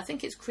 Yeah, I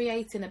think it's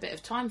creating a bit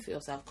of time for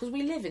yourself because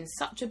we live in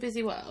such a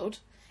busy world.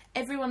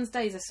 Everyone's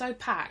days are so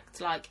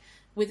packed, like,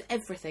 with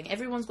everything.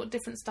 Everyone's got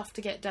different stuff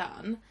to get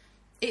done.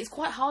 It's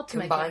quite hard to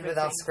Combined make with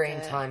our everything screen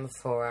fit. time of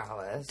 4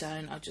 hours.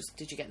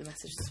 Did you get the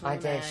message this I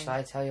morning? did. Shall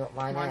I tell you what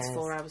mine Mine's is?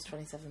 4 hours,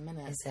 27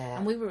 minutes. Is it?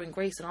 And we were in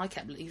Greece and I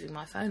kept leaving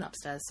my phone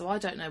upstairs, so I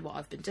don't know what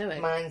I've been doing.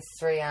 Mine's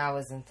 3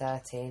 hours and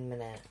 13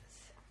 minutes.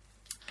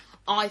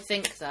 I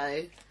think,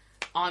 though,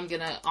 I'm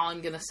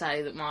gonna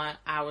say that my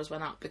hours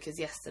went up because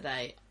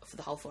yesterday, for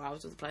the whole 4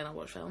 hours of the plane, I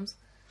watched films.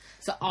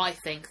 So I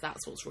think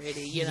that's what's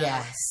really,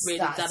 Yes, really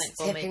that's done it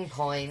for tipping me.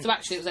 point. So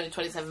actually, it was only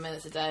 27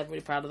 minutes a day. I'm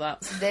really proud of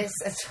that.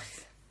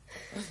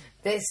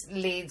 This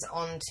leads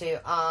on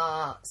to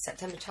our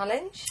September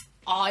challenge.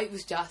 I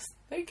was just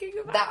thinking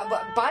about That,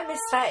 but by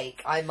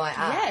mistake, I might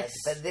add. Yes.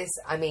 But this,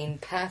 I mean,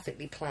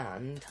 perfectly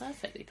planned.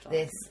 Perfectly planned.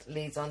 This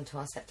leads on to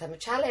our September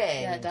challenge.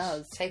 Yeah, it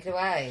does. Take it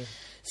away.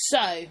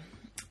 So,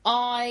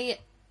 I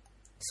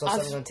Saw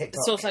something on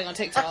TikTok. saw something on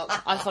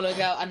TikTok. I follow a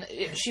girl, and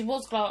she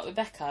was glow up with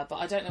Becca, but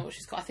I don't know what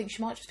she's got. I think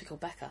she might just be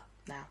called Becca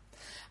now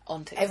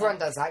on TikTok. Everyone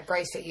does that.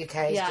 Gracefit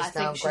UK is Yeah, I just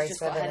now think she's Grace just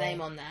got her Featherley.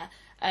 name on there.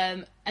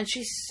 And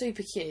she's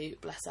super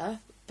cute, bless her.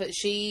 But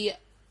she,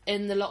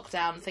 in the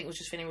lockdown, I think was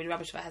just feeling really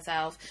rubbish about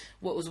herself.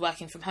 What was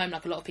working from home,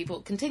 like a lot of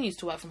people, continues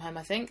to work from home,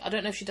 I think. I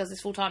don't know if she does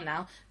this full time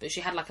now, but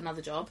she had like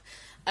another job.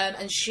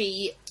 And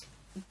she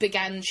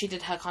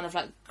did her kind of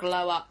like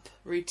glow up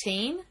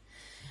routine.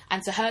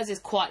 And so hers is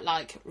quite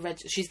like,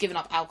 she's given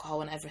up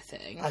alcohol and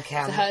everything.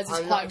 Okay, so hers is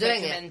I'm quite not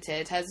doing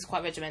regimented. Hers is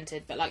quite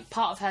regimented, but like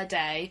part of her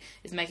day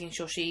is making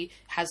sure she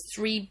has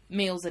 3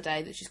 meals a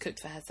day that she's cooked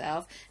for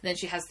herself. And then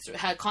she has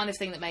her kind of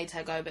thing that made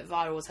her go a bit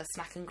viral was her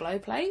snack and glow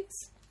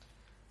plates,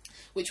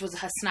 which was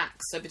her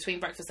snacks. So between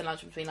breakfast and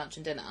lunch, between lunch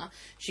and dinner,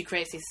 she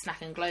creates these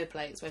snack and glow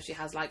plates where she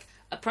has like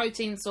a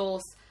protein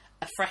sauce,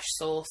 a fresh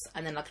sauce,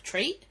 and then like a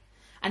treat.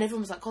 And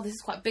everyone was like, "God, this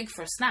is quite big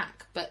for a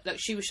snack." But like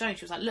she was showing,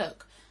 she was like,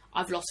 "Look,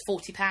 I've lost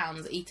 40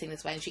 pounds eating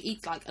this way." And she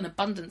eats like an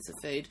abundance of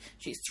food.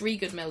 She eats 3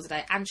 good meals a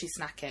day and she's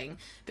snacking.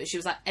 But she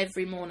was like,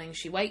 every morning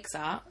she wakes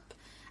up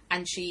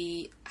and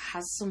she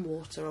has some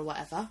water or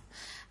whatever.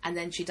 And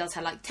then she does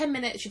her like 10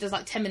 minutes. She does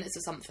like 10 minutes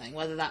of something,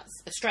 whether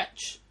that's a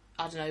stretch,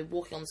 I don't know,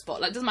 walking on the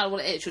spot. Like, it doesn't matter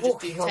what it is. She'll just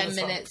do 10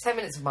 minutes. 10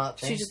 minutes of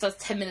marching. She just does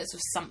 10 minutes of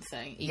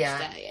something each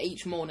day,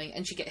 each morning.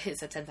 And she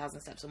hits her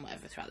 10,000 steps and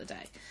whatever throughout the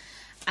day.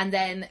 And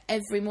then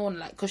every morning,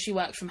 like, because she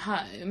works from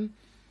home,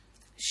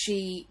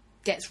 she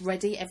gets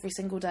ready every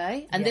single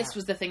day. And this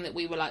was the thing that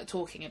we were like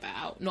talking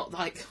about. Not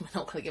like we're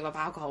not going to give up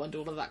alcohol and do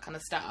all of that kind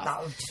of stuff.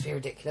 That would just be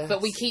ridiculous.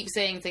 But we keep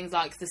seeing things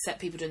like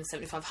people doing the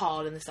 75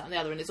 hard and this, that and the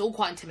other, and it's all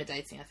quite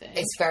intimidating, I think.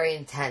 It's very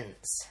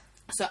intense.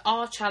 So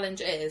our challenge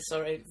is,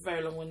 sorry,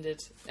 very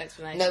long-winded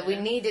explanation. No, we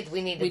needed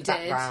the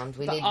background.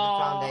 We needed the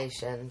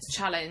foundations.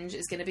 Challenge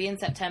is going to be in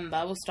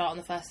September. We'll start on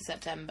the 1st of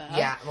September.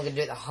 Yeah, and we're going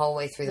to do it the whole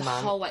way through the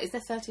month. The whole way. Is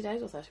there 30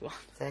 days or 31?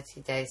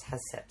 30 days has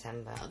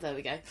September. Oh, there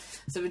we go.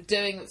 So we're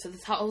doing the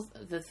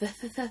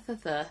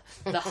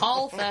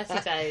whole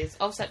 30 days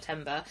of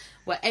September,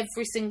 where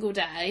every single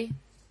day,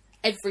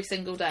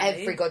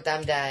 Every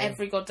goddamn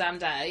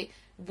day.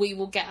 we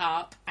will get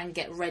up and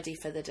get ready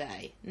for the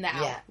day.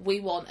 Now, we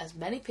want as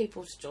many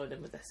people to join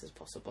in with this as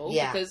possible.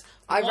 Yeah. Because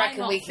I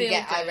reckon we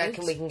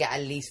can get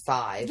at least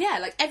 5. Yeah,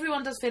 like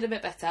everyone does feel a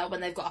bit better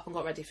when they've got up and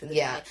got ready for the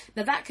day.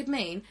 Now that could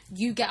mean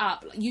you get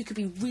up, you could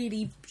be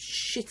really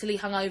shittily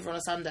hungover on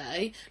a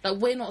Sunday. Like,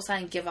 we're not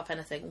saying give up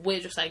anything, we're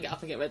just saying get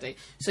up and get ready.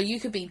 So you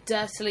could be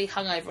dirtily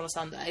hungover on a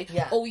Sunday.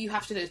 Yeah. All you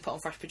have to do is put on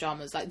fresh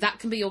pyjamas. Like, that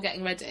can be your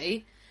getting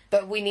ready.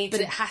 But we need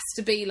But it has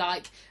to be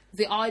like,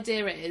 the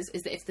idea is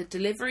that if the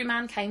delivery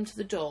man came to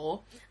the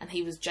door and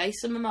he was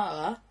Jason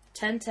Momoa,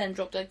 1010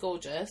 Drop Dead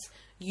Gorgeous,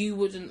 you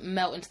wouldn't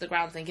melt into the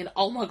ground thinking,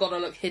 oh my god, I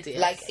look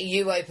hideous. Like,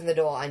 you open the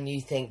door and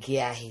you think,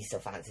 yeah, he still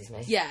fancies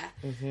me. Yeah.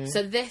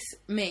 So this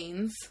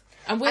means...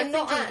 And we're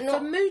thinking for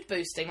mood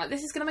boosting, like,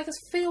 this is going to make us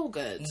feel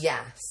good.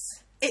 Yes.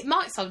 It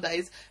might some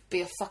days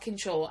be a fucking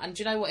chore, and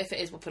do you know what? If it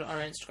is, we'll put it on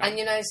our Instagram. And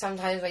you know,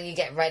 sometimes when you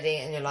get ready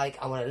and you're like,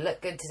 I want to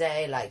look good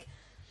today, like,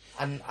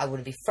 I want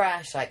to be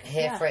fresh, like,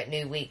 here for it,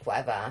 new week,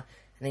 whatever.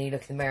 And then you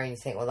look in the mirror and you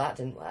think, well, that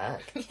didn't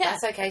work.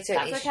 That's okay too.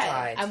 At least you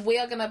tried. And we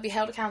are going to be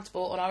held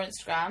accountable on our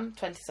Instagram,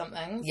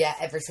 20-somethings. Yeah,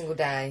 every single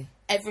day.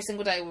 Every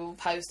single day we will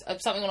post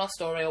something on our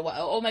story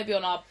or maybe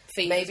on our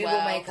feed. Maybe as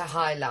well. we'll make a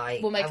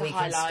highlight. We'll make and a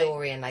highlight. Can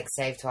story and like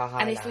save to our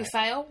highlight. And if we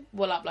fail,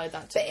 we'll upload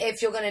that too. But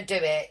if you're going to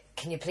do it,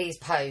 can you please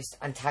post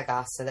and tag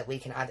us so that we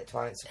can add it to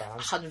our Instagram?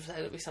 100%,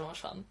 it'll be so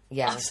much fun.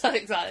 Yeah. I'm so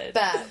excited.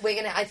 But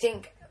I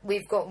think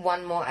we've got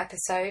one more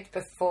episode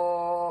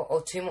before,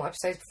 or 2 more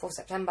episodes before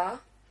September.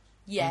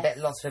 Yeah. I'm a bit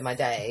lost with my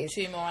days.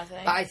 2 more, I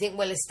think. But I think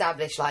we'll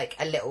establish like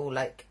a little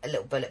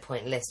bullet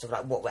point list of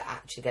like what we're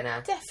actually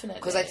gonna. Definitely.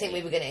 Because I think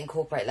we were gonna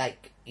incorporate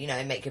like, you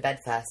know, make your bed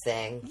first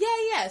thing.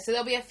 Yeah. So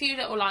there'll be a few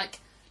little like,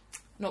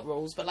 not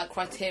rules, but like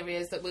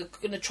criterias that we're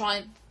gonna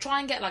try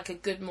and get like a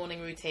good morning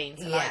routine.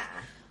 So, like,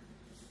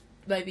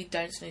 maybe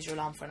don't snooze your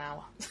alarm for an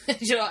hour. Do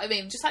you know what I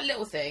mean? Just like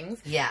little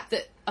things. Yeah.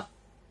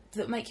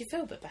 That make you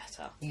feel a bit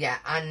better. Yeah,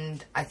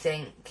 and I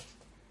think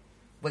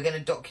we're gonna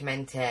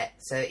document it.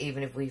 So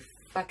even if we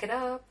fuck it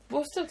up,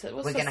 we're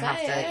gonna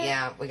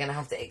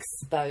have to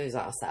expose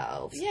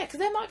ourselves. Yeah, because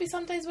there might be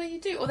some days where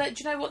you do, or do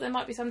you know what? There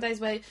might be some days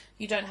where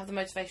you don't have the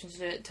motivation to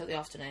do it till the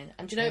afternoon.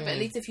 And do you know? But at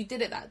least if you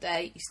did it that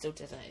day, you still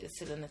did it. It's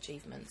still an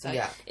achievement. So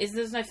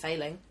there's no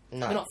failing.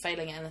 No. We're not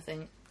failing at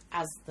anything,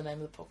 as the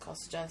name of the podcast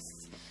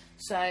suggests.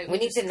 So we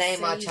need to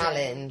name our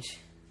challenge.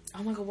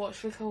 Oh my god, what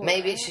should we call it?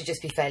 Maybe it should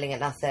just be failing at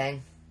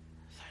nothing.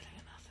 Failing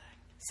at nothing.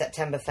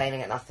 September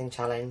failing at nothing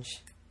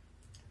challenge.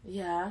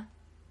 Yeah.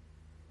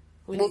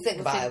 We'll think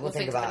about it. We'll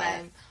think about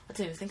it. I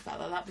didn't even think about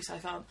that. That'd be so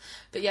fun.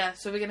 But yeah,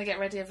 so we're going to get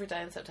ready every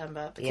day in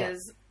September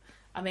because,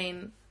 I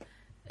mean,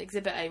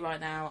 Exhibit A right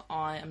now,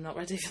 I am not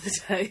ready for the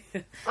day.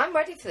 I'm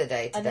ready for the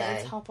day today. And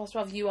it's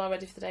 12:30. You are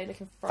ready for the day,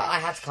 looking for. But I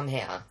had to come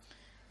here.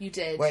 You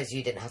did. Whereas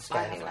you didn't have to go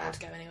I anywhere. I haven't had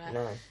to go anywhere.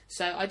 No.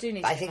 So I do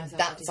need. But I think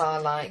that's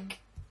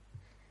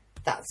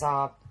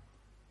our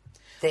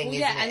thing,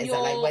 isn't it? Is that,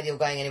 like, whether you're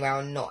going anywhere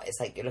or not, it's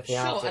like you're looking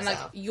after yourself. And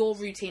like your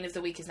routine of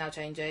the week is now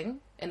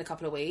changing in a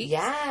couple of weeks.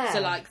 Yeah.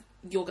 So like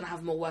you're going to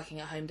have more working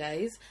at home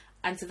days,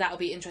 and so that'll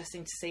be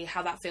interesting to see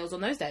how that feels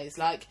on those days.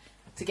 Like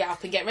to get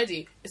up and get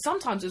ready.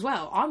 Sometimes as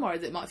well, I'm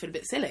worried that it might feel a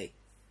bit silly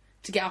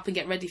to get up and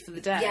get ready for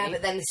the day. Yeah,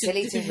 but then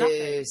silly to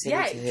who?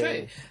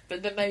 True.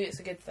 But maybe it's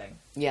a good thing.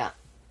 Yeah.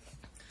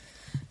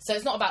 So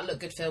it's not about look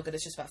good, feel good.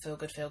 It's just about feel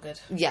good, feel good.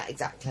 Yeah,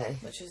 exactly.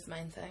 Which is the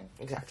main thing.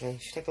 Exactly.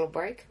 Should we take a little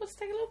break? Let's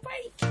take a little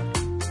break.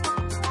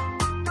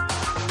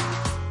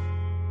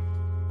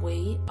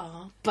 We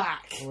are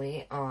back.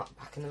 We are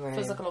back in the room.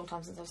 Feels like a long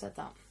time since I've said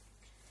that.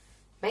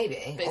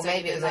 Maybe. Or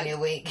maybe it was only a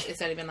week.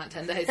 It's only been like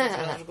 10 days since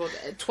we last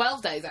recorded.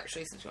 12 days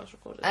actually since we last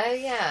recorded. Oh,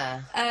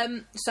 yeah.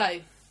 So,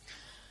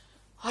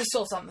 I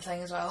saw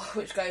something as well,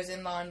 which goes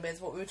in line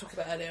with what we were talking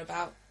about earlier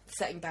about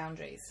setting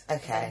boundaries.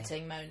 Okay.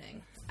 Venting,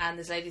 moaning. And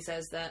this lady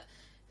says that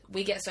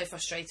we get so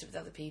frustrated with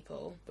other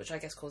people, which I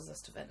guess causes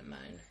us to vent and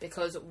moan,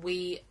 because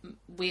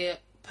we're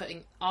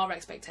putting our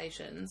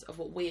expectations of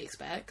what we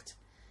expect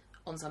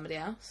on somebody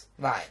else.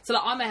 Right. So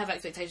like, I may have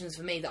expectations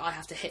for me that I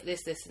have to hit this,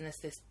 and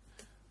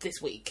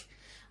this week.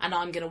 And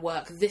I'm going to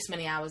work this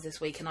many hours this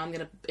week, and I'm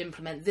going to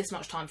implement this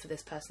much time for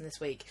this person this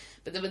week.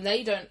 But then when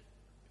they don't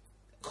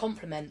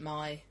complement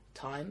my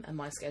time and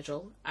my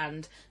schedule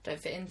and don't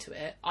fit into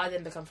it, I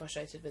then become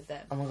frustrated with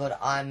them. Oh my god,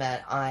 I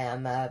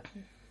am a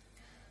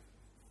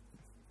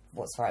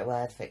what's the right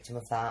word? Victim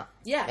of that.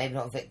 Yeah. Maybe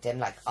not victim,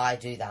 like I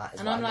do that.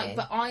 And I'm like,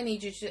 but I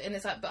need you to, and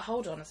it's like, but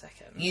hold on a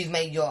second. You've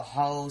made your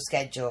whole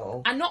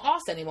schedule. And not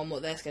asked anyone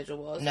what their schedule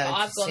was. No, but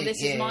I've gone, this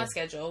you. is my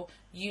schedule,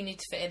 you need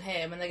to fit in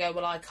here. And they go,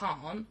 well, I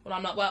can't. Well,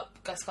 I'm like, well,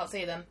 guys can't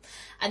see them.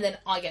 And then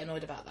I get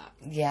annoyed about that.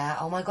 Yeah,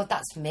 oh my god,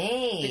 that's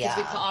me. Because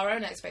we put our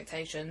own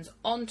expectations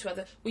onto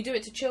other... We do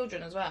it to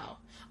children as well.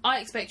 I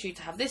expect you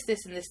to have this,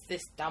 and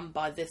this done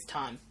by this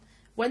time.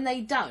 When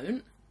they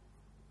don't,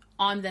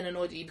 I'm then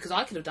annoyed at you because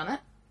I could have done it.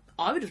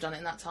 I would have done it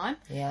in that time.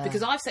 Yeah.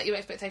 Because I've set your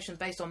expectations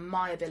based on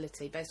my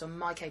ability, based on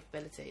my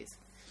capabilities.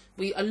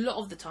 We, a lot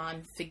of the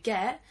time,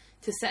 forget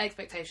to set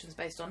expectations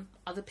based on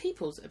other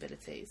people's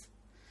abilities.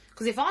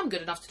 Because if I'm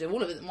good enough to do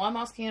all of it, then why am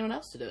I asking anyone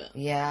else to do it?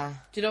 Yeah.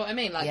 Do you know what I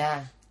mean? Like,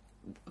 yeah.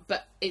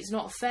 But it's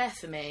not fair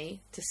for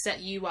me to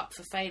set you up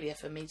for failure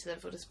for me to then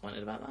feel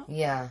disappointed about that.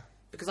 Yeah.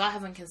 Because I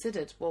haven't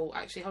considered, well,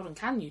 actually, hold on,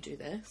 can you do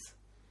this?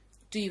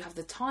 Do you have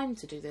the time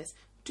to do this?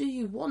 Do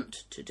you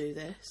want to do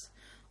this?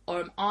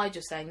 Or am I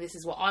just saying, this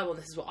is what I want,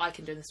 this is what I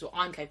can do, and this is what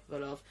I'm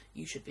capable of,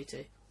 you should be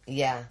too?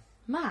 Yeah.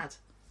 Mad.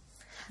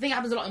 I think it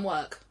happens a lot in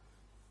work.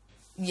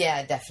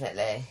 Yeah,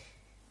 definitely.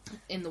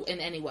 In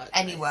any work.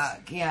 Any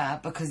work, yeah,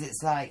 because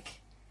it's like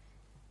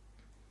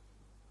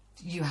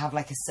you have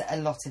like a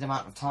allotted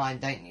amount of time,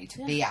 don't you,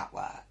 to be at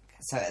work.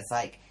 So it's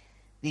like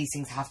these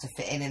things have to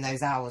fit in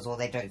those hours, or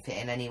they don't fit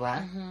in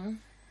anywhere. Mm-hmm.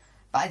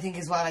 But I think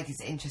as well, like,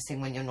 it's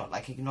interesting when you're not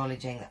like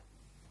acknowledging that.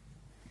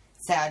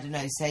 Say, I don't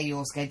know, say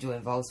your schedule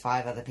involves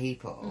 5 other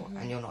people,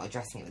 and you're not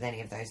addressing it with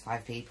any of those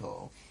 5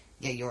 people,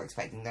 yet you're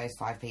expecting those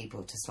 5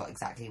 people to slot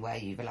exactly where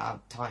you've allowed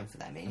time for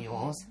them in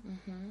yours.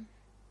 Mm-hmm.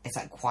 It's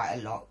like quite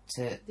a lot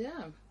to...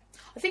 Yeah.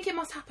 I think it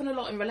must happen a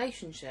lot in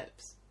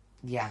relationships.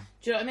 Yeah.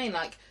 Do you know what I mean?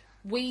 Like,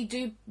 we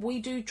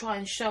do try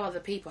and show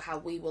other people how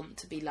we want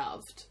to be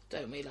loved,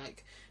 don't we?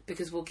 Like,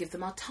 because we'll give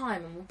them our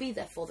time and we'll be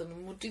there for them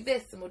and we'll do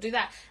this and we'll do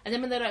that. And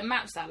then when they don't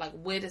match that, like,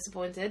 we're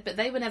disappointed. But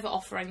they were never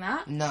offering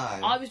that. No.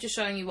 I was just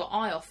showing you what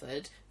I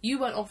offered. You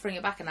weren't offering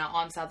it back, and now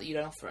I'm sad that you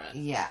don't offer it.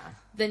 Yeah.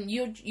 Then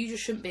you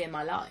just shouldn't be in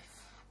my life.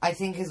 I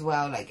think as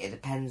well, like, it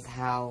depends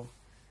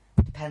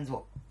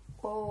what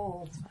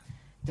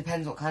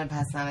kind of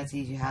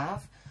personalities you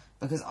have.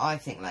 Because I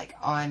think, like,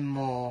 I'm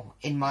more,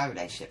 in my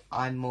relationship,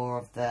 I'm more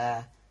of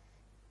the...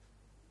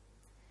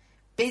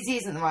 Busy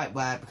isn't the right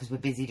word because we're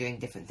busy doing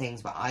different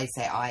things, but I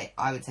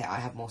would say I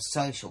have more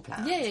social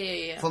plans.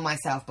 Yeah. For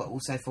myself, but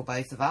also for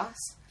both of us.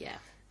 Yeah.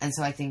 And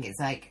so I think it's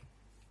like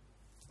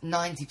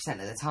 90%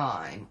 of the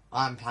time,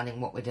 I'm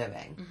planning what we're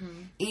doing.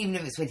 Mm-hmm. Even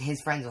if it's with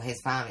his friends or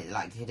his family, the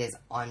likelihood is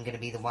I'm going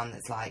to be the one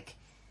that's like,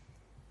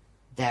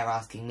 they're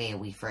asking me, are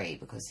we free?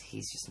 Because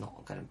he's just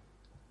not going to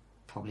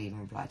probably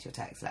even reply to your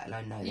text, let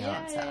alone know the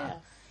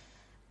answer.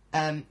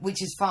 Yeah.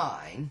 Which is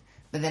fine.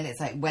 But then it's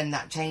like when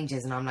that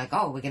changes and I'm like,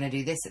 oh, we're going to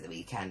do this at the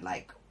weekend.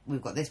 Like,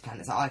 we've got this plan.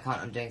 It's like, oh, I can't,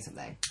 I'm doing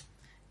something.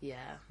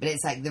 Yeah. But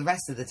it's like the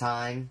rest of the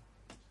time,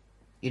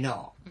 you're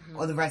not. Mm-hmm.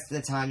 Or the rest of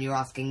the time, you're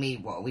asking me,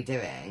 what are we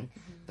doing?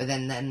 Mm-hmm. But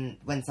then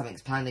when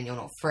something's planned and you're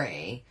not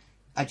free,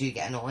 I do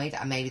get annoyed.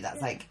 And maybe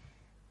that's like,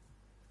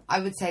 I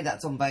would say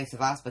that's on both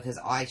of us because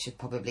I should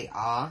probably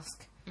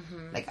ask,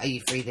 like, are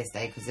you free this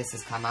day? Because this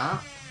has come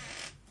up.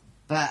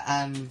 But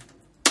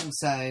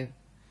also,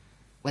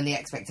 when the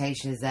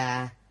expectation is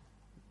there,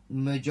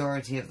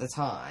 majority of the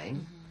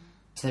time,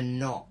 to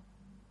not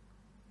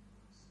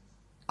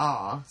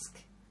ask,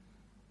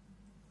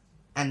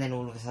 and then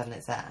all of a sudden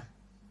it's there.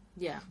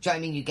 Yeah. Do you know what I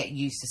mean? You get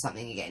used to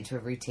something, you get into a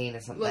routine or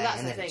something, well, that's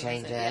and the then thing, it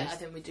changes. Yeah, I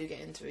think we do get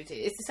into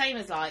routine. It's the same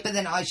as like... But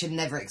then I should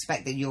never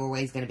expect that you're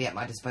always going to be at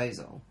my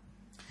disposal.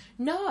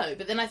 No,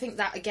 but then I think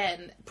that,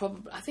 again,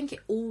 probably... I think it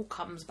all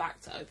comes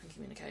back to open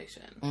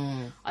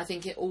communication. I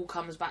think it all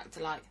comes back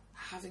to, like,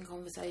 having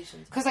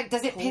conversations. Because, like,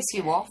 does it piss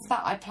you off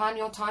that I plan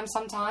your time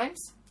sometimes?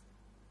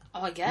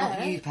 Oh, I guess.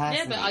 Not you personally.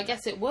 Yeah, but I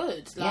guess it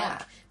would. Like,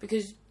 yeah.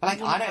 Because... But,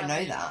 like, I don't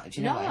know that. Do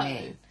you know what I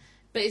mean?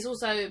 But it's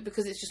also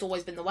because it's just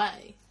always been the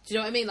way. Do you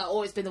know what I mean? Like,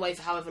 or it's been the way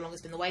for however long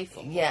it's been the way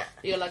for. Yeah.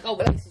 You're like, oh,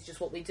 well, this is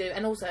just what we do.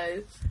 And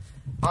also...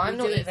 I'm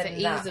not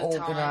even that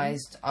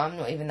organised. I'm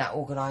not even that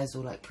organised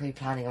or, like,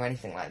 pre-planning or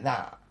anything like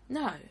that.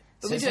 No.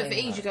 But so we do it for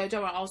ease. You go,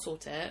 don't worry, I'll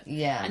sort it.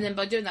 Yeah. And then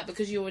by doing that,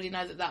 because you already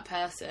know that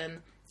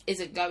person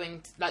isn't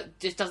going to, like,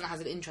 just doesn't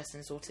have an interest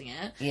in sorting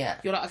it. Yeah.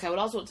 You're like, okay,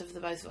 well, I'll sort it for the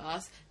both of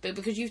us. But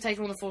because you've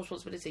taken on the full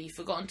responsibility, you've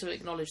forgotten to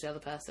acknowledge the other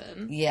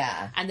person.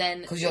 Yeah. And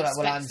then because you're like,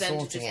 well, I'm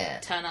sorting to just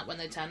it. Turn up when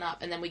they turn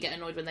up, and then we get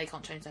annoyed when they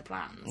can't change their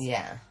plans.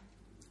 Yeah.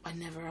 I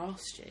never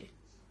asked you.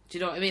 Do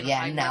you know what I mean?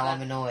 Yeah. Like, now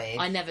I'm annoyed.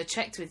 I never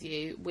checked with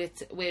you.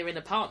 We're in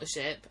a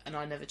partnership, and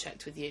I never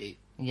checked with you.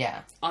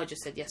 Yeah. I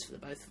just said yes for the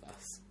both of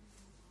us.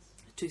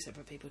 2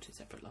 separate people, 2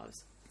 separate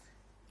lives.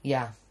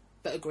 Yeah.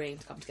 But agreeing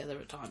to come together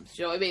at times.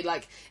 Do you know what I mean?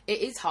 Like, it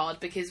is hard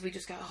because we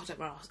just go, oh, don't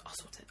worry, I'll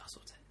sort it.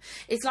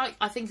 It's like,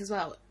 I think as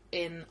well,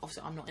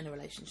 obviously I'm not in a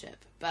relationship,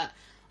 but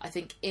I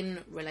think in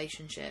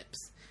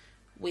relationships,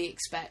 we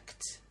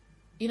expect,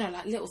 you know,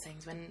 like little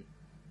things when,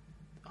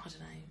 I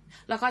don't know.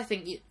 Like, I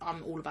think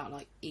I'm all about,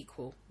 like,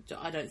 equal.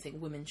 I don't think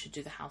women should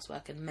do the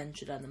housework and men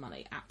should earn the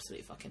money.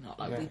 Absolutely fucking not.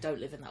 Like, we don't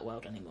live in that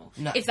world anymore.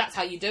 No. If that's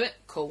how you do it,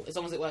 cool. As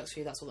long as it works for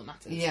you, that's all that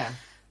matters. Yeah.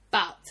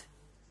 But,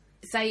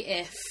 say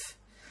if,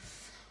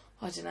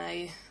 I don't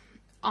know,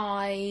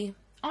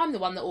 I'm the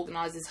one that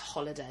organises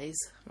holidays,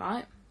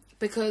 right?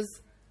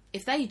 Because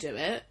if they do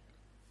it,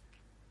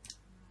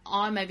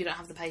 I maybe don't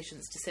have the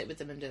patience to sit with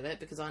them and do it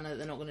because I know that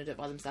they're not going to do it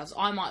by themselves.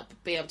 I might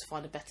be able to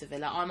find a better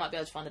villa. I might be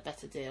able to find a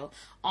better deal.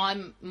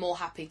 I'm more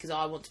happy because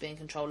I want to be in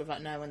control of,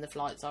 like, knowing when the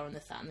flights are and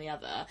this, that and the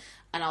other.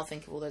 And I'll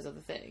think of all those other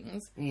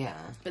things. Yeah.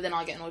 But then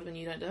I get annoyed when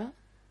you don't do it.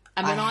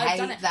 And when I've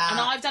done it, and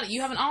I've done it,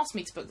 you haven't asked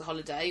me to book the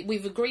holiday.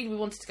 We've agreed we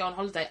wanted to go on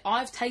holiday.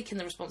 I've taken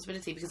the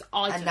responsibility because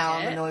I took it. And now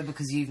I'm annoyed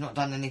because you've not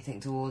done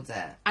anything towards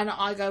it. And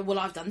I go, well,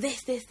 I've done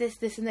this,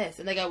 and this.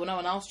 And they go, well, no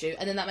one asked you.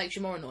 And then that makes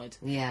you more annoyed.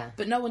 Yeah.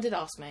 But no one did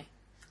ask me.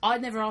 I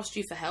never asked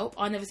you for help.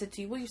 I never said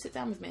to you, will you sit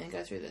down with me and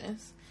go through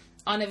this?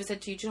 I never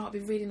said to you, do you know what,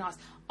 it'd be really nice.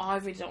 I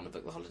really don't want to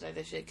book the holiday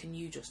this year. Can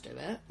you just do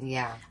it?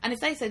 Yeah. And if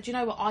they said, do you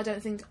know what, I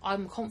don't think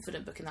I'm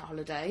confident booking that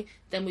holiday,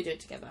 then we do it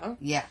together.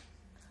 Yeah.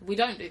 We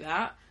don't do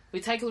that.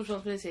 We take all the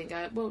responsibility and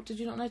go, well, did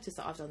you not notice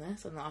that I've done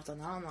this and that I've done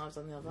that and that I've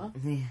done the other?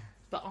 Yeah.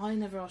 But I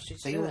never asked you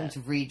to So do you it. want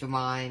them to read your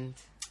mind.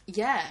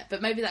 Yeah,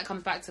 but maybe that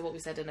comes back to what we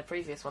said in a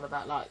previous one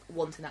about, like,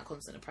 wanting that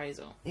constant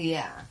appraisal.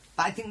 Yeah.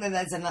 But I think that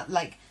there's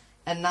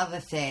another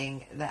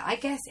thing that I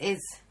guess is...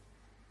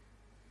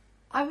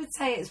 I would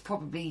say it's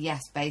probably,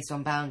 yes, based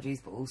on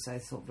boundaries, but also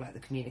sort of like the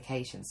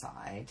communication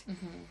side.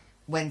 Mm-hmm.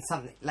 When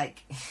something,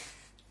 like...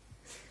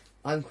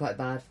 I'm quite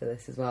bad for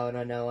this as well, and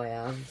I know I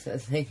am, so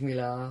it's making me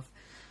laugh.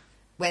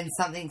 When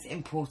something's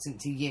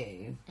important to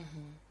you,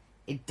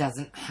 it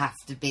doesn't have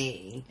to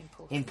be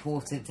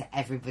important to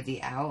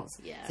everybody else.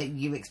 Yeah. So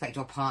you expect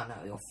your partner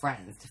or your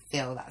friends to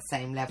feel that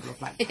same level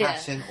of, like,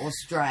 passion or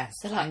stress.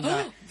 They're like,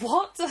 and,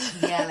 what?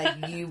 yeah,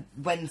 like,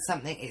 when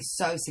something is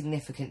so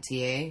significant to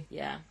you...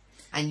 Yeah.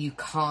 And you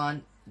I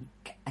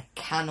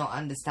cannot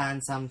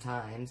understand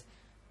sometimes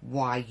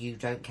why you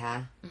don't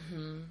care.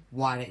 Mm-hmm.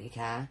 Why don't you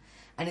care?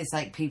 And it's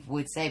like people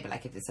would say, but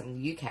like if it's something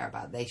you care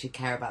about, they should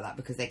care about that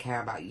because they care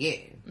about you.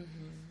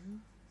 Mm-hmm.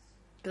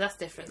 But that's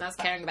different. That's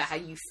caring about how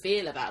you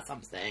feel about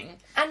something.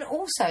 And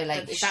also,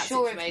 like,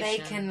 sure, if they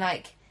situation- can,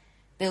 like,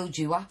 build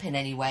you up in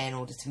any way in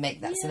order to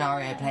make that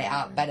scenario play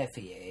out better for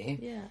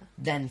you,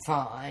 then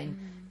fine.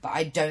 Mm-hmm. But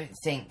I don't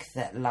think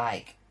that,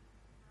 like,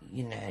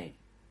 you know,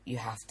 you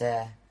have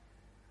to...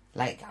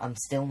 Like, I'm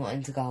still not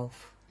into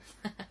golf.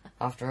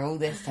 After all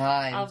this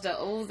time. After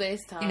all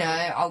this time. You know,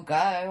 I'll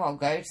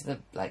go to the,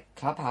 like,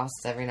 clubhouse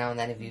every now and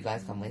then if you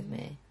guys come with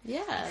me.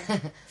 Yeah.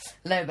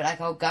 No, but,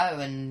 like, I'll go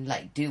and,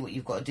 like, do what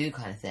you've got to do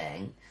kind of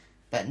thing.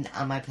 But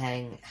am I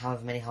playing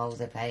however many holes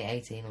they play,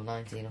 18 or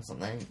 19 or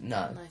something?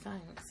 No. No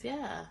thanks,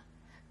 yeah.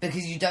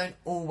 Because you don't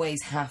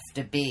always have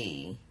to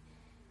be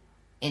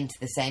into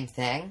the same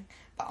thing.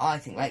 But I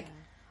think, like,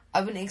 I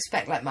wouldn't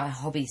expect, like, my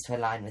hobbies to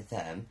align with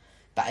them.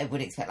 But I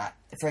would expect, like,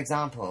 for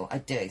example, I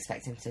do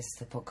expect him to listen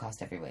to the podcast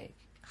every week.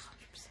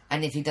 100%.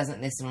 And if he doesn't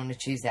listen on a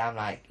Tuesday, I'm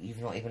like,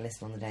 you've not even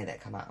listened on the day that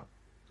it come out.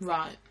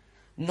 Right.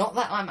 Not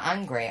that I'm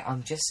angry,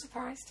 I'm just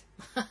surprised.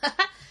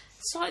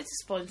 Slightly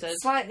disappointed.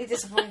 Slightly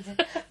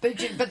disappointed.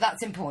 but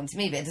that's important to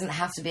me, but it doesn't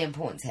have to be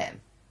important to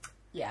him.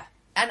 Yeah.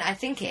 And I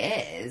think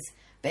it is,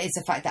 but it's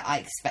the fact that I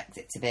expect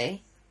it to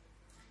be.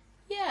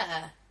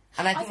 Yeah.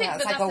 And I think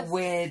that's like a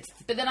weird...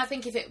 But then I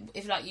think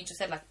if like you just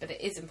said, like, but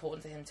it is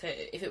important to him too.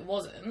 If it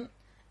wasn't,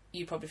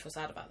 you'd probably feel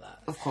sad about that.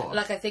 Of course.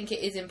 Like, I think it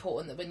is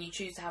important that when you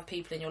choose to have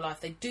people in your life,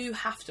 they do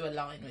have to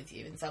align with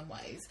you in some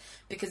ways.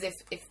 Because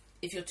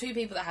if you're two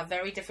people that have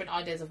very different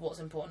ideas of what's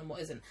important and what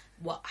isn't,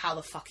 how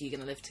the fuck are you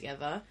going to live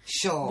together?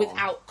 Sure.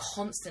 Without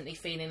constantly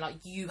feeling like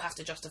you have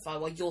to justify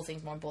why your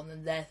thing's more important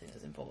than their thing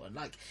is important.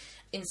 Like,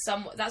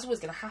 that's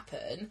always going to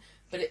happen,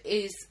 but it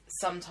is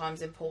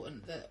sometimes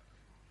important that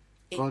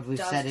God, we've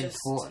said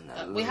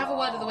important. We have a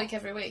word of the week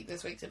every week.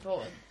 This week's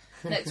important.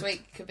 Next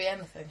week could be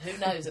anything. Who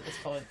knows at this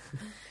point?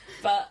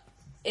 But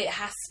they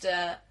have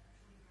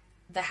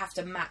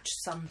to match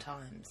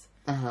sometimes.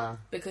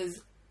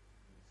 Because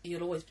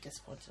you'll always be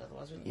disappointed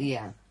otherwise, wouldn't you?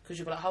 Yeah. Because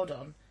you'll be like, hold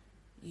on,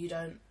 you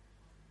don't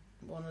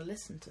want to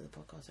listen to the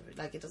podcast every...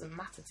 Like, it doesn't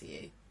matter to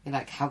you. You're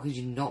like, how could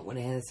you not want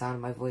to hear the sound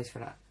of my voice for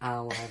an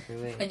hour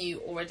every week? And you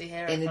already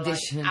hear it for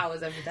like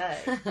hours every day.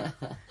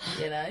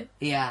 You know?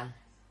 Yeah.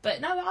 But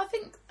no, I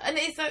think... And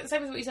it's the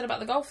same as what you said about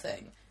the golf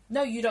thing.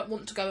 No, you don't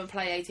want to go and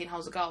play 18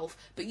 holes of golf,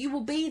 but you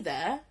will be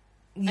there,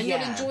 and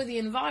you'll enjoy the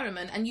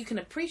environment, and you can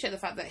appreciate the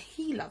fact that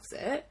he loves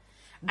it.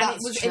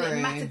 That's true. And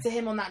it mattered to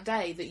him on that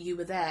day that you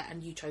were there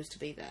and you chose to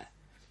be there.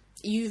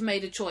 You've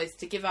made a choice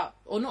to give up,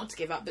 or not to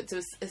give up, but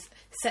to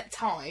set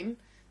time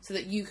so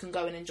that you can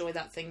go and enjoy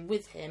that thing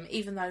with him,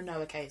 even though, no,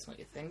 okay, it's not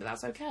your thing, but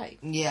that's okay.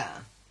 Yeah.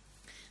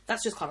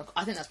 That's just kind of...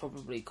 I think that's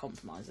probably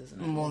compromise,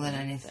 isn't it? More than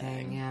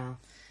anything, yeah.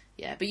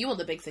 Yeah, but you want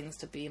the big things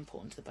to be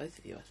important to the both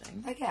of you, I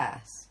think. I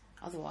guess.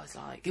 Otherwise,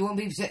 like... You want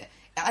people to...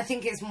 I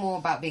think it's more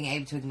about being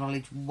able to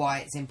acknowledge why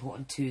it's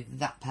important to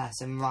that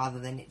person rather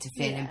than it to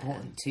feel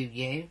important to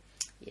you.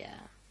 Yeah.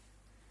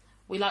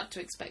 We like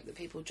to expect that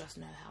people just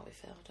know how we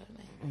feel, don't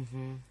we?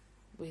 Mm-hmm.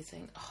 We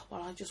think, oh,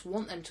 well, I just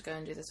want them to go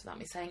and do this without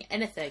me saying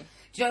anything.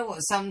 Do you know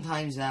what?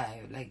 Sometimes, though,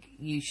 like,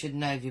 you should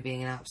know if you're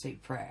being an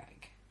absolute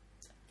prick.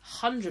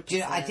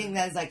 100%. I think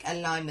there's, like, a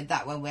line with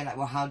that where we're like,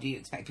 well, how do you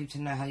expect people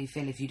to know how you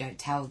feel if you don't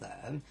tell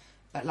them?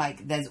 But,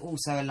 like, there's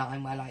also a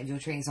line where, like, if you're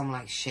treating someone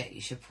like shit, you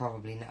should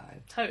probably know.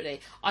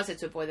 Totally. I said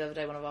to a boy the other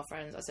day, one of our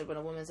friends, I said, when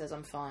a woman says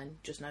I'm fine,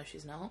 just know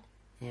she's not.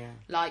 Yeah.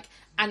 Like,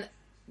 and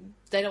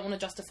they don't want to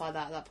justify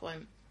that at that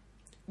point.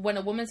 When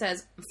a woman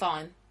says, I'm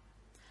fine,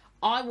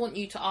 I want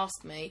you to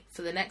ask me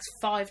for the next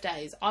 5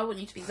 days. I want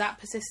you to be that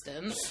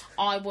persistent.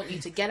 I want you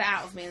to get it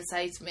out of me and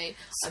say to me,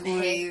 I'm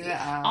here.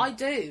 I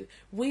do.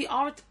 Women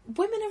are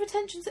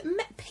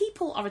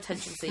people are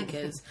attention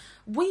seekers.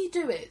 We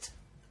do it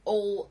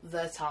all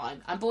the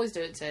time, and boys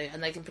do it too,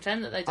 and they can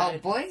pretend that they don't. Oh,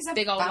 boys are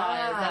big old bad.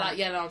 liars. They're like,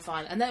 yeah, no, I'm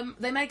fine, and then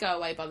they may go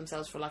away by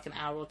themselves for like an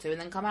hour or two, and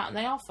then come out and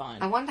they are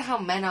fine. I wonder how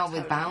men are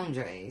with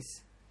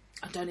boundaries.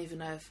 I don't even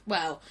know if.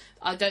 Well,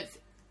 I don't.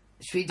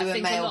 Should we do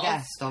a male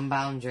guest on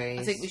boundaries?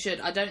 I think we should.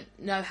 I don't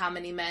know how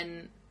many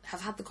men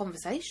have had the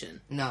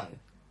conversation. No.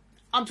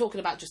 I'm talking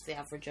about just the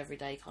average,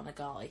 everyday kind of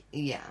guy.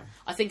 Yeah.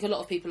 I think a lot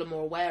of people are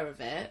more aware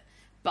of it,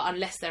 but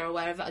unless they're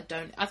aware of it, I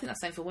think that's the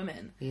same for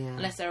women. Yeah.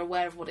 Unless they're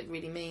aware of what it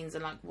really means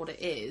and like what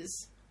it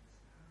is,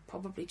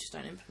 probably just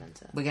don't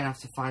implement it. We're going to have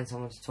to find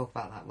someone to talk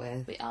about that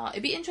with. We are.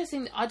 It'd be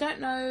interesting. I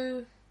don't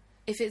know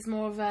if it's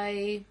more of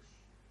a...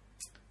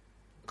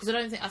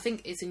 Because I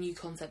think it's a new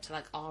concept to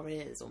like our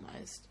ears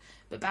almost.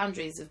 But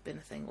boundaries have been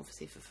a thing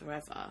obviously for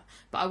forever.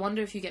 But I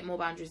wonder if you get more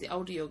boundaries the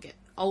older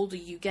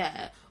you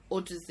get,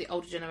 or does the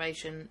older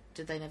generation,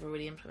 did they never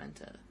really implement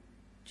it?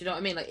 Do you know what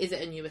I mean? Like, is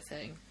it a newer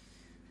thing?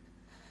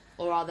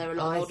 Or are there a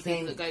lot of older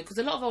people that go... Because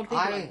a lot of old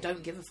people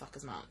don't give a fuck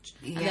as much.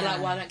 And they're like,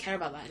 well, I don't care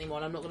about that anymore,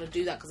 and I'm not going to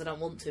do that because I don't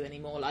want to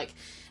anymore. Like,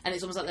 and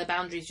it's almost like their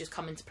boundaries just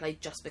come into play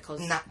just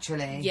because...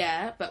 Naturally.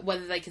 Yeah, but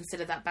whether they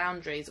consider that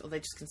boundaries or they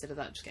just consider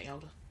that just getting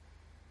older.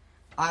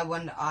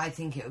 I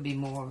think it would be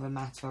more of a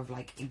matter of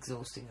like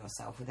exhausting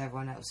yourself with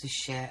everyone else's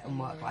shit and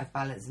work-life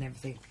balance and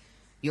everything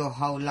your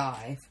whole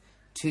life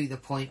to the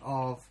point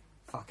of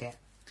fuck it,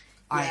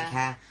 I don't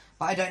care.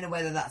 But I don't know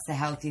whether that's the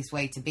healthiest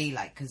way to be,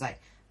 like, because like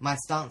my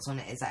stance on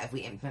it is that if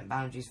we implement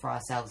boundaries for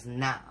ourselves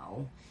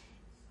now,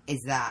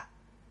 is that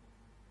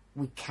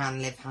we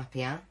can live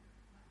happier.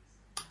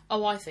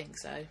 Oh, I think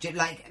so.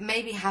 Like,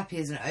 maybe happy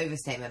is an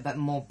overstatement, but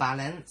more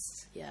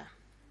balanced. Yeah.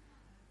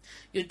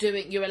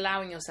 You're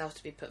allowing yourself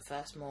to be put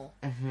first more.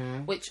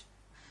 Mm-hmm. Which,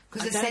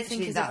 because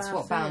essentially that's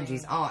what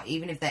boundaries are.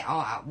 Even if they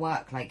are at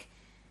work, like,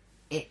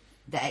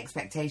 the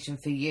expectation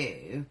for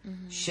you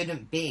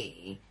shouldn't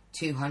be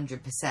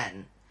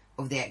 200%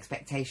 of the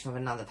expectation of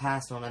another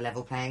person on a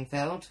level playing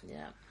field.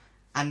 Yeah.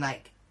 And,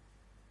 like,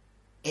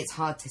 it's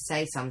hard to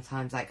say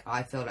sometimes, like,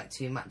 I feel like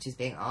too much is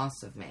being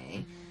asked of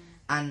me.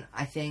 And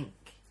I think...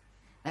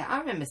 Like, I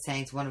remember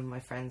saying to one of my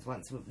friends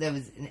once, there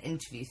was an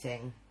interview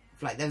thing,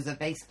 like, there was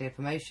basically a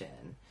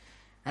promotion,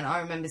 and I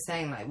remember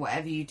saying, like,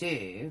 whatever you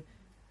do,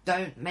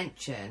 don't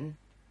mention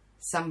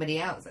somebody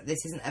else. Like,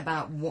 this isn't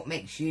about what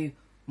makes you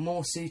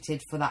more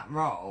suited for that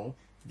role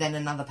than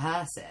another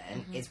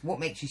person. It's what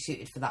makes you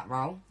suited for that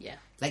role. Yeah.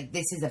 Like,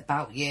 this is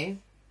about you.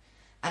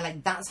 And,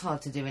 like, that's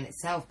hard to do in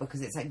itself,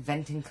 because it's like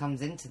venting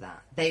comes into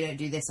that. They don't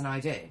do this and I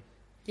do.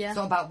 Yeah. It's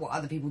not about what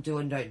other people do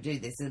and don't do.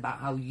 This is about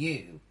how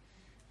you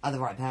are the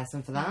right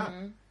person for that.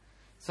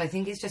 So I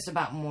think it's just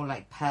about more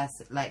like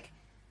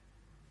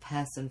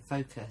person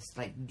focused,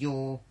 like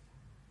your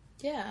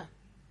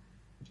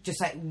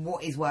just like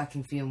what is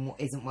working for you and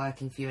what isn't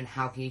working for you, and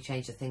how can you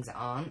change the things that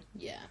aren't.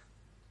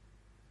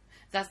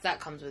 That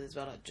comes with as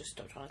well, like, just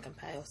stop trying to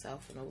compare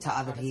yourself and all to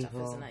other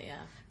people stuff, isn't it?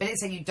 But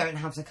it's like you don't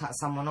have to cut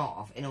someone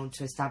off in order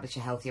to establish a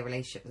healthier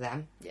relationship with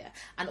them.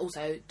 And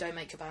also don't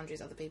make your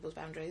boundaries other people's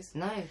boundaries.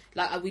 No,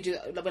 like we do,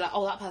 we're like,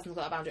 oh, that person's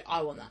got that boundary,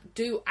 I want that.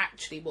 Do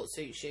actually what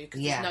suits you,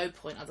 because there's no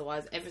point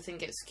otherwise. Everything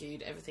gets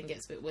skewed, everything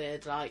gets a bit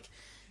weird. Like,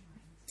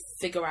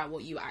 figure out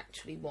what you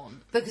actually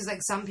want, because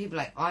like some people,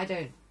 like, I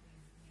don't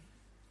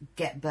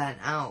get burnt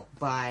out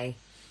by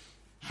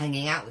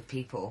hanging out with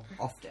people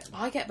often.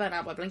 I get burnt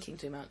out by blinking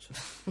too much.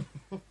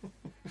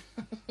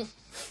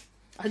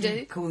 I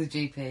do. Call the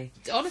GP.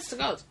 Honest to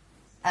God.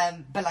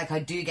 But like I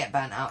do get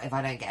burnt out if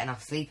I don't get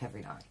enough sleep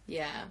every night.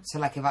 Yeah. So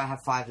like if I have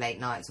 5 late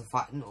nights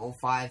or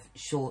five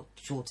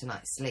shorter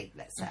nights sleep,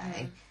 let's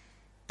say,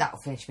 that'll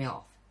finish me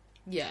off.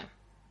 Yeah.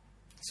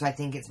 So I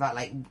think it's about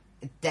like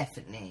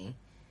definitely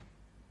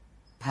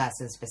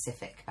person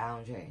specific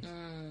boundaries.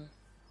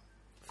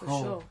 For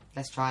sure.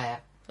 Let's try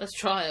it. Let's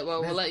try it.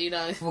 Well, we'll let you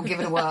know. We'll give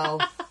it a whirl.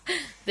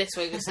 This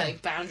week we're saying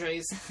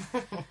boundaries.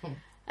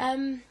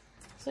 So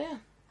yeah.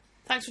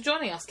 Thanks for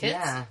joining us, kids.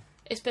 Yeah.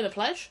 It's been a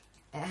pleasure.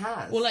 It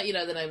has. We'll let you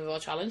know the name of our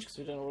challenge, because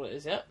we don't know what it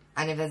is yet.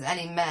 And if there's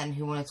any men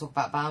who want to talk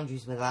about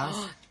boundaries with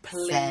us,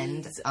 please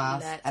send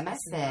us a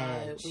message.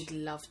 No, we'd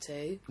love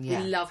to.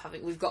 Yeah. We love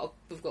having... We've got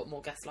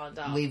more guests lined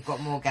up. We've got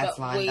more guests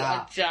lined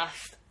up.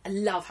 I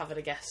love having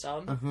a guest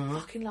on.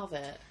 Fucking love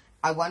it.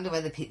 I wonder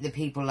whether the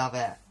people love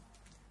it.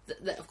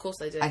 Of course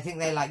they do. I think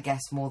they like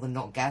guests more than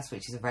not guests,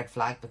 which is a red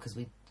flag, because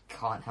we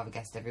can't have a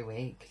guest every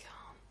week.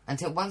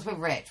 Until once we're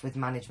rich with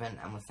management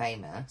and we're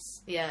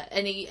famous. Yeah,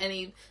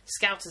 any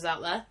scouters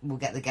out there? We'll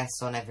get the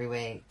guests on every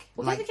week.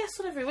 We'll get the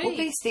guests on every week. We'll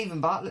be Stephen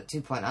Bartlett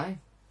 2.0.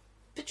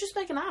 But just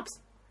making abs.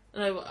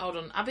 No, hold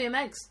on. Abby and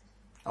Megs.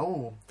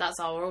 Oh. That's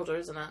our order,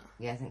 isn't it?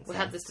 Yeah, I think so. We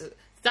had this...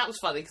 That was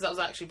funny, because that was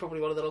actually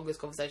probably one of the longest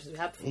conversations we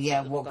had before.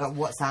 Yeah,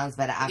 what sounds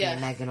better, Abby and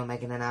Megan or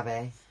Megan and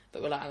Abby?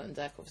 But we're like Alan and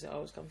Dec, obviously I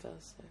always come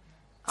first. So.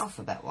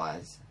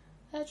 Alphabet-wise?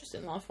 Just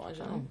in life-wise,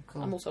 you know. Oh,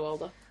 cool. I'm also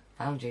older.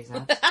 Boundaries,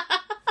 huh?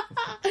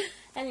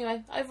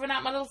 Anyway, over and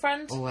out, my little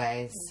friend.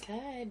 Always.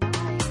 Okay,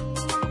 bye.